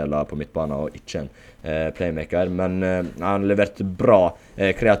Højberg som spiller på midtbanen og ikke en playmaker, men han leverte bra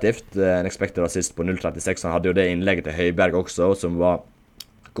kreativt, en expected assist på 0,36. Han hadde jo det innlegget til Højberg også, som var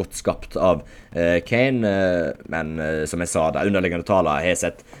godt skapt av Kane, men som jeg sa, det underliggende tallet har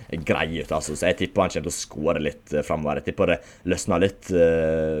sett grei ut, altså, så jeg tipper han kommer til å skåre litt fremover. Jeg tipper det løsner litt,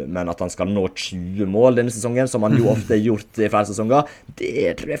 men at han skal nå 20 mål denne sesongen, som han jo ofte har gjort i flere sesonger,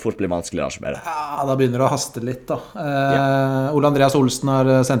 det tror jeg fort blir vanskelig. Ja, da begynner det å haste litt da. Ole Andreas Olsen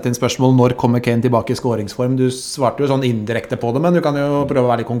har sendt inn spørsmål, når kommer Kane tilbake i skåringsform? Du svarte jo sånn indirekte på det, men du kan jo prøve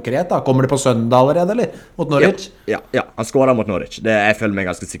å være litt konkret da. Kommer det på søndag allerede, eller? Mot Norwich? Ja, han skårer mot Norwich. Jeg føler meg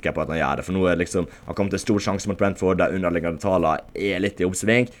ganske sikker på at han gjør det, for nå er liksom, han kom til en stor sjanse mot Brentford, der underliggende tallet er litt i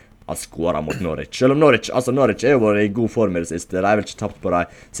oppsving. Han skårer mot Norwich. Selv om Norwich er jo vært i god form i det siste. De har vel ikke tapt på de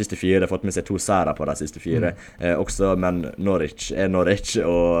siste 4, fått med seg 2 seire på de siste 4 også, men Norwich er Norwich,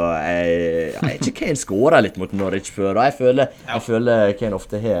 og jeg ikke Kane skårer litt mot Norwich før, og jeg føler Kane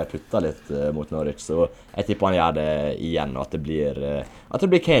ofte har puttet litt mot Norwich, så jeg tipper han gjør det igjen, og at det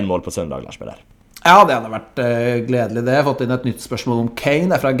blir Kane-mål på søndag, Lars Peder. Ja, det hadde vært gledelig det. Jeg har fått inn et nytt spørsmål om Kane.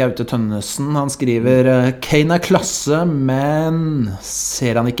 Det er fra Gaute Tønnesen. Han skriver: Kane er klasse, men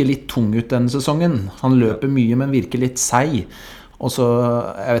ser han ikke litt tung ut denne sesongen? Han løper mye, men virker litt seig. Og så,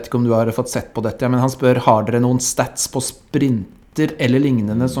 jeg vet ikke om du har fått sett på dette, men han spør: har dere noen stats på sprinter eller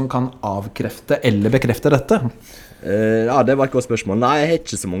lignende som kan avkrefte eller bekrefte dette? Ja, det var et godt spørsmål. Nei, jeg har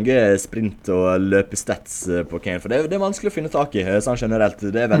ikke så mange sprint- og løpestats på Kane, for det er vanskelig å finne tak i, sånn generelt.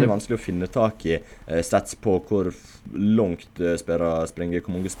 Det er veldig vanskelig å finne tak i stats på hvor langt spillere springer,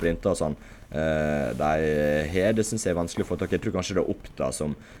 hvor mange sprinter og sånn. Det synes jeg er vanskelig å få tak i. Jeg tror kanskje det er Opta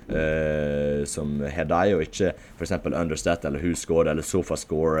som har deg, og ikke for eksempel Understat eller WhoScored eller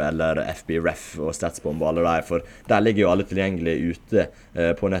SofaScore eller FBref og Statsbomb og alle der, for der ligger jo alle tilgjengelig ute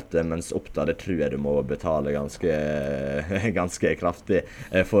på nettet, mens Opta, det tror jeg du må betale ganske kraftig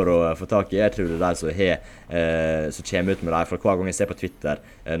for å få tak i. Jeg tror det er der som kommer ut med det, for hver gang jeg ser på Twitter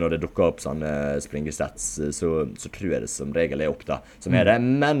når det dukker opp sånne springestats, så tror jeg det som regel er Opta som er det,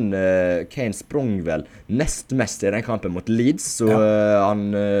 men Kane sprang vel nest mest i den kampen mot Leeds, så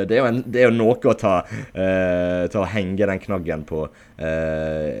det er jo noe å ta å henge den knaggen på,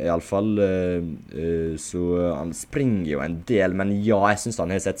 i alle fall, så han springer jo en del, men ja, jeg synes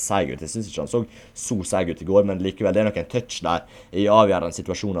han har sett seig ut. Jeg synes ikke han så seig ut i går, men likevel, det er nok en touch der i avgjørende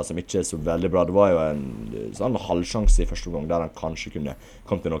situasjoner som ikke er så veldig bra. Det var jo en sånn halvsjanse i første gang der han kanskje kunne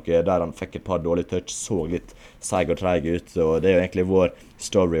komme til noe, der han fikk et par dårlige touch, så litt seig og treig ut, og det er jo egentlig vår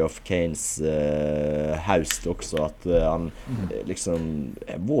story of Kanes haust også, at han liksom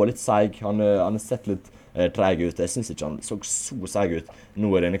var litt seig. Han har sett litt treig ut. Jeg synes ikke han så seig ut nå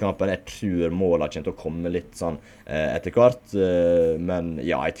i denne kampen. Jeg tror målet kommer til å komme litt sånn etter hvert, men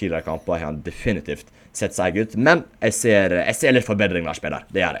ja, i tidligere kamper har han definitivt sett seig ut, men jeg ser litt forbedring Lars Peder,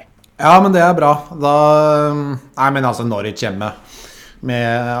 det gjør jeg. Ja, men det er bra. Nei, men altså Norwich hjemme,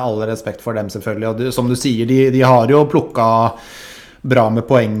 med all respekt for dem selvfølgelig, og som du sier, de har jo plukket bra med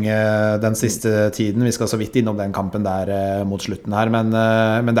poeng den siste tiden. Vi skal så vidt innom den kampen der mot slutten her, men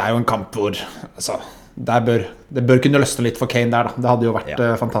det er jo en kamp hvor altså, det bør kunne løsne litt for Kane der da. Det hadde jo vært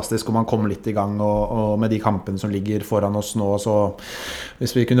fantastisk om han kom litt i gang, og med de kampene som ligger foran oss nå, så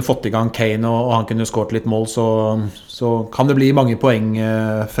hvis vi kunne fått i gang Kane og han kunne skåret litt mål, så kan det bli mange poeng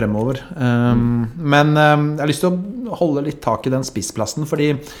fremover. Men jeg har lyst til å holde litt tak i den spissplassen,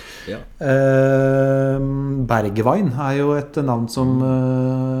 fordi Bergwijn er jo et navn som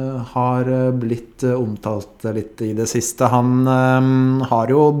har blitt omtalt litt i det siste. Han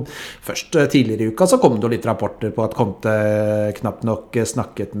har jo først tidligere i uka så kom det jo litt rapporter på at Conte knapt nok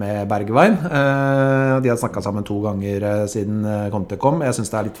snakket med Bergwijn. De har snakket sammen 2 ganger siden Conte kom. Jeg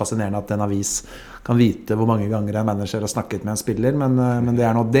synes det er litt fascinerende at en avis kan vite hvor mange ganger en manager har snakket med en spiller, men det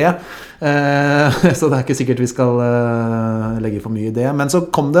er nå det. Så det er ikke sikkert vi skal legge for mye i det. Men så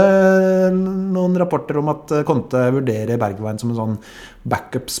kom det noen rapporter om at Conte vurderer Bergwijn som en sånn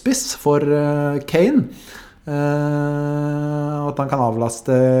backup-spiss for Kane. At han kan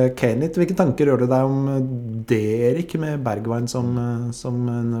avlaste Kane litt. Hvilke tanker gjør du deg om det, Erik, med Bergwijn som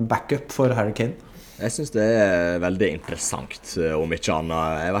en backup for Harry Kane? Jeg synes det veldig interessant, om ikke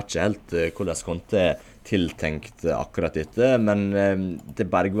annet. Jeg vet ikke helt hvordan Conte tiltenkt akkurat dette, men det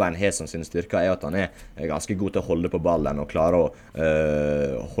Bergwijn har som sin styrke at han ganske god til å holde på ballen og klare å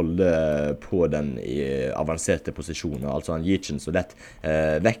holde på den i avanserte posisjoner. Altså han gir ikke så lett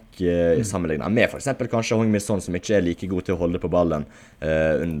vekk sammenlignet med for eksempel kanskje Heung-min Son, som ikke like god til å holde på ballen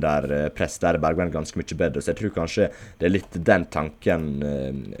under press. Der Bergwijn ganske mye bedre, så jeg tror kanskje det litt den tanken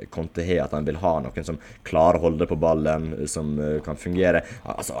Conte har, at han vil ha noen som klarer å holde på ballen, som kan fungere.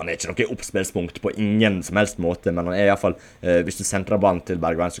 Altså han ikke noe oppspillspunkt på ingen som helst måte, men han I hvert fall, hvis du sentrer ballen til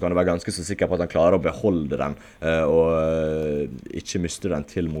Bergwijn, så kan du være ganske så sikker på at han klarer å beholde den og ikke miste den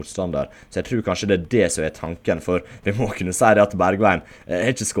til motstander. Så jeg tror kanskje det det som tanken, for vi må kunne si det at Bergwijn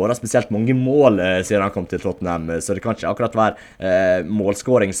har ikke skåret spesielt mange mål siden han kom til Tottenham, så det kan ikke akkurat være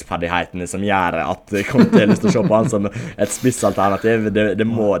målskåringsferdighetene som gjør at Conte har lyst til å se på han som et spissalternativ. Det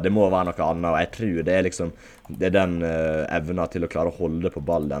må være noe annet, og jeg tror det liksom det den evnen til å klare å holde på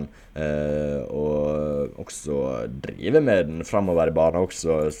ballen og også drive med den fremover I banen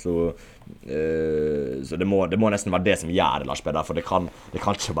også, så det må nesten være det som gjør det, Lars Peder, for det kan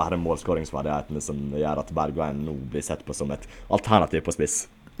ikke være målskåringsferdighetene som gjør at Bergwijn nå blir sett på som et alternativ på spiss.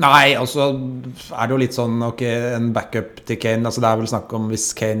 Nei, altså det jo litt sånn en backup til Kane. Altså det vel snakk om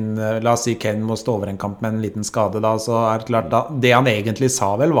hvis Kane, la oss si Kane må stå over en kamp med en liten skade da, så det klart da, det han egentlig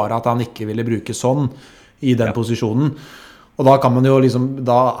sa vel var at han ikke ville bruke sånn I den posisjonen. Og da kan man jo liksom,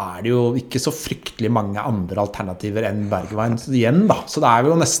 da det jo ikke så fryktelig mange andre alternativer enn Bergwijn igjen da. Så det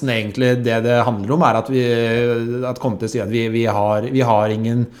jo nesten egentlig det handler om at at Conte sier at vi har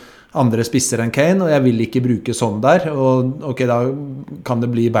ingen andre spisser enn Kane, og jeg vil ikke bruke sånn der, og ok, da kan det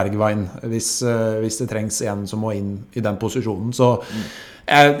bli Bergwijn hvis det trengs en som må inn I den posisjonen. Så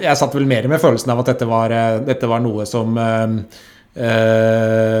jeg satt vel mer med følelsen av at dette var noe som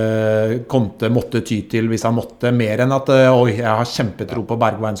Conte måtte ty til hvis han måtte, mer enn at oi, jeg har kjempetro på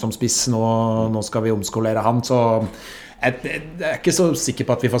Bergwijn som spiss, nå skal vi omskolere han, så jeg ikke så sikker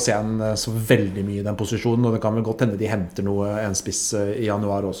på at vi får se han så veldig mye I den posisjonen, og det kan vel godt hende de henter en spiss I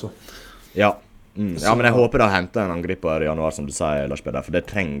januar også. Ja. Ja, men jeg håper de henter en angriper I januar, som du sier, Lars Peder, for det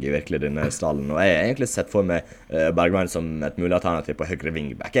trenger virkelig denne stallen. Og jeg har egentlig sett for meg Bergwijn som et mulig alternativ på høyre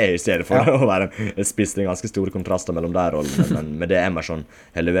wingback. I stedet for å være en spiss, det ganske store kontraster mellom der rollene. Men med det Emerson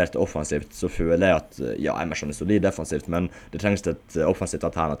har levert offensivt, så føler jeg at ja, Emerson solid defensivt, men det trengs et offensivt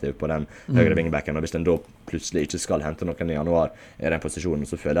alternativ på den høyre wingbacken. Og hvis den da plutselig ikke skal hente noen I januar I den posisjonen,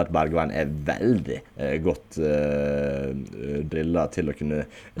 så føler jeg at Bergwijn veldig godt drillet til å kunne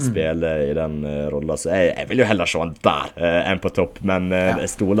spille I den roller, så jeg vil jo heller se han der enn på topp, men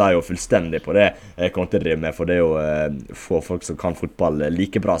jeg stoler jo fullstendig på det Conte driver med, for det å få folk som kan fotball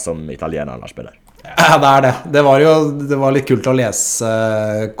like bra som italienerne spiller. Ja, det det. Det var litt kult å lese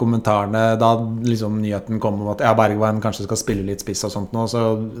kommentarene da liksom nyheten kom om at Bergwijn kanskje skal spille litt spiss og sånt nå, så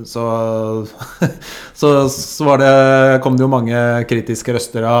kom det jo mange kritiske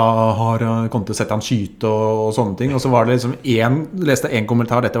røster har kommet til å sette han skyte og sånne ting, og så var det liksom leste en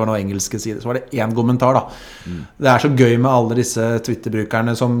kommentar, dette var noe engelske sider, så var det en kommentar da. Det så gøy med alle disse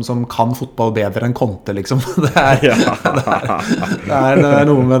Twitter-brukerne som kan fotball bedre enn Conte liksom. Det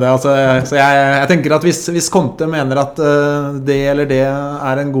noe med det, altså, så jeg tenker at hvis Conte mener at det eller det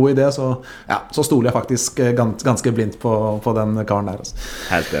en god idé, så stoler jeg faktisk ganske blindt på den karen der. Altså.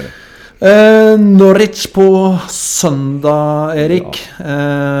 Helt enig. Norwich på søndag, Erik.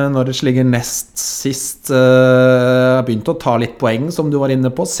 Norwich ligger nest sist. Begynt å ta litt poeng, som du var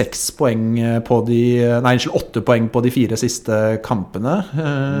inne på. 8 poeng på de 4 siste kampene.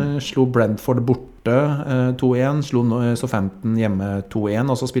 Slo Brentford borte 2-1, slo Southampton hjemme 2-1,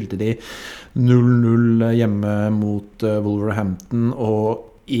 og så spilte de 0-0 hjemme mot Wolverhampton og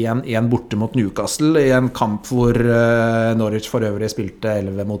 1-1 borte mot Newcastle I en kamp hvor Norwich for øvrig spilte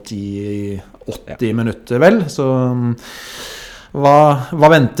 11 mot 10 80 minutter vel, så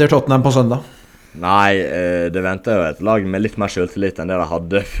hva venter Tottenham på søndag? Nei, det venter jo et lag med litt mer selvtillit enn det de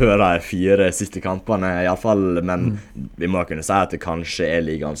hadde før de 4 siste kampene I alle fall, men vi må kunne si at det kanskje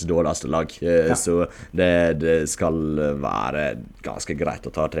ligaens dårligste lag, så det skal være ganske greit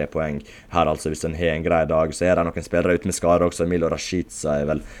å ta 3 poeng her, altså hvis en har en grei dag, så det noen spillere ute med skade også, Milo Rashica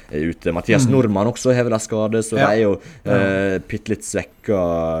vel ute, Mathias Normann også har vel skade, så de jo pitt litt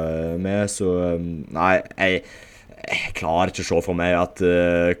svekket med, så nei, Jeg klarer ikke å se for meg at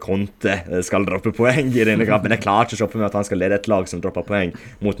Conte skal droppe poeng i denne kampen. Jeg klarer ikke å se for meg at han skal lede et lag som dropper poeng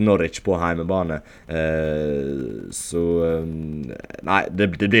mot Norwich på heimebane. Nei, det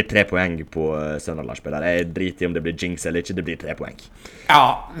blir 3 poeng på søndag, Lars Peder. Jeg driter i om det blir jinx eller ikke, det blir 3 poeng. Ja,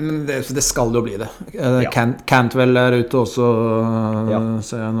 men det skal jo bli det. Cantwell er ute også,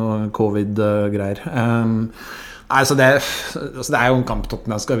 ser jeg noe covid-greier. Nei, så det er jo en kamp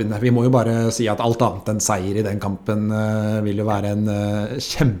Tottenham skal vinne. Vi må jo bare si at alt annet enn seier i den kampen vil jo være en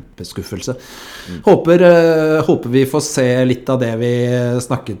kjempeskuffelse. Håper vi får se litt av det vi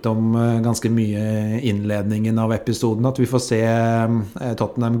snakket om ganske mye i innledningen av episoden, at vi får se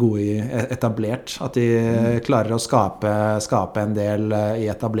Tottenham gode etablert, at de klarer å skape en del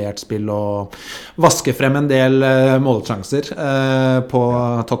i etablert spill og vaske frem en del målsjanser på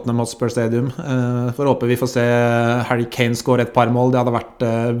Tottenham Hotspur Stadium. For håper vi får se Harry Kane skårer et par mål. Det hadde vært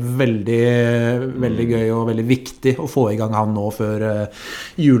veldig gøy og veldig viktig å få i gang han nå før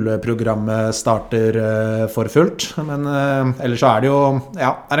juleprogrammet starter for fullt. Men ellers så det jo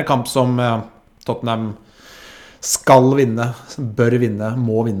en kamp som Tottenham skal vinne, bør vinne,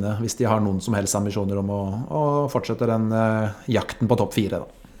 må vinne hvis de har noen som helst ambisjoner om å fortsette den jakten på topp 4 da.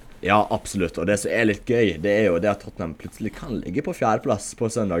 Ja, absolutt. Og det som litt gøy, det jo det at Tottenham plutselig kan ligge på 4. plass på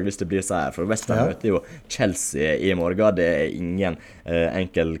søndag hvis det blir seier. For West Ham møter jo Chelsea i morgen. Det ingen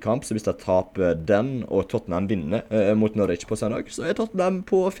enkel kamp. Så hvis de taper den, og Tottenham vinner mot Norwich på søndag, så Tottenham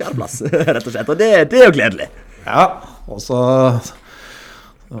på 4. plass, rett og slett. Og det jo gledelig. Ja, og så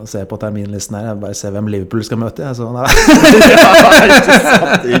ser jeg på terminlisten her, jeg bare ser hvem Liverpool skal møte. Så, nei.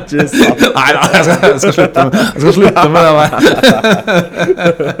 Ikke sant. Nei, jeg skal slutte med det der.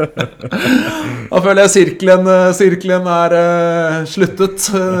 Da føler jeg sirkelen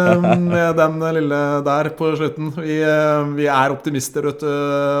sluttet med den lille der på slutten. Vi optimister, vet du,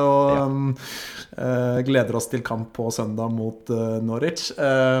 og gleder oss til kamp på søndag mot Norwich.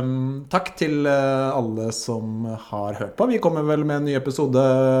 Takk til alle som har hørt på. Vi kommer vel med en ny episode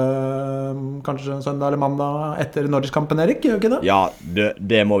kanskje søndag eller mandag etter Norwich-kampen, Erik, gjør ikke det? Ja,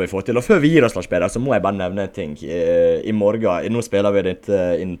 det må vi få til. Og før vi gir oss, Lars Peder, så må jeg bare nevne en ting. I morgen, nå spiller vi dette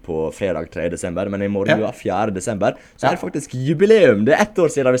inn på fredag 3. desember, men i morgen 4. desember, så det faktisk jubileum. Det 1 år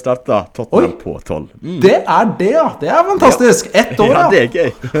siden vi startet Tottenham på 12. Det det, ja. Det fantastisk. 1 år, ja. Det gøy.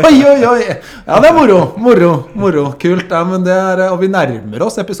 Oi. Ja, det moro. Kult. Ja, men og vi nærmer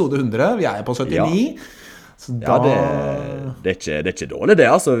oss episode 100. Vi på 79. Ja. Så da... det ikke dårlig det,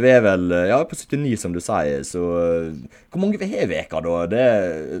 altså. Vi vel på 79, som du sier. Så hvor mange vi har i veka da? Det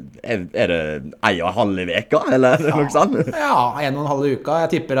det 1,5 i veka, eller noe sånt? Ja, 1,5 i uka.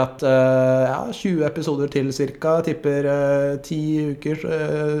 Jeg tipper at 20 episoder til cirka. Jeg tipper 10 uker,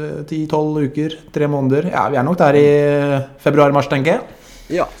 10-12 uker, 3 måneder. Ja, vi nok der i februar-mars, tenker jeg.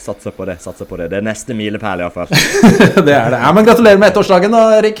 Ja, satser på det. Det neste milepæl i hvert fall. Det det. Ja, men gratulerer med 1-årsdagen da,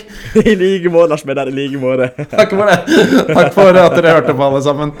 Erik. I like måte, Lars Peder, i like måte. Takk for det. Takk for at dere hørte på alle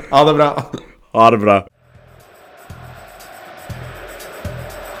sammen. Ha det bra. Ha det bra.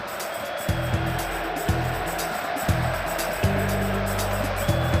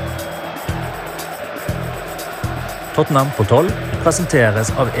 Tottenham på 12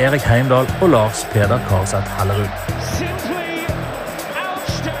 presenteres av Erik Heimdal og Lars Peder Karseth Hellerud.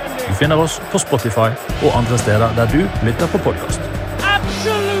 Du finner oss på Spotify og andre steder der du lytter på podcast.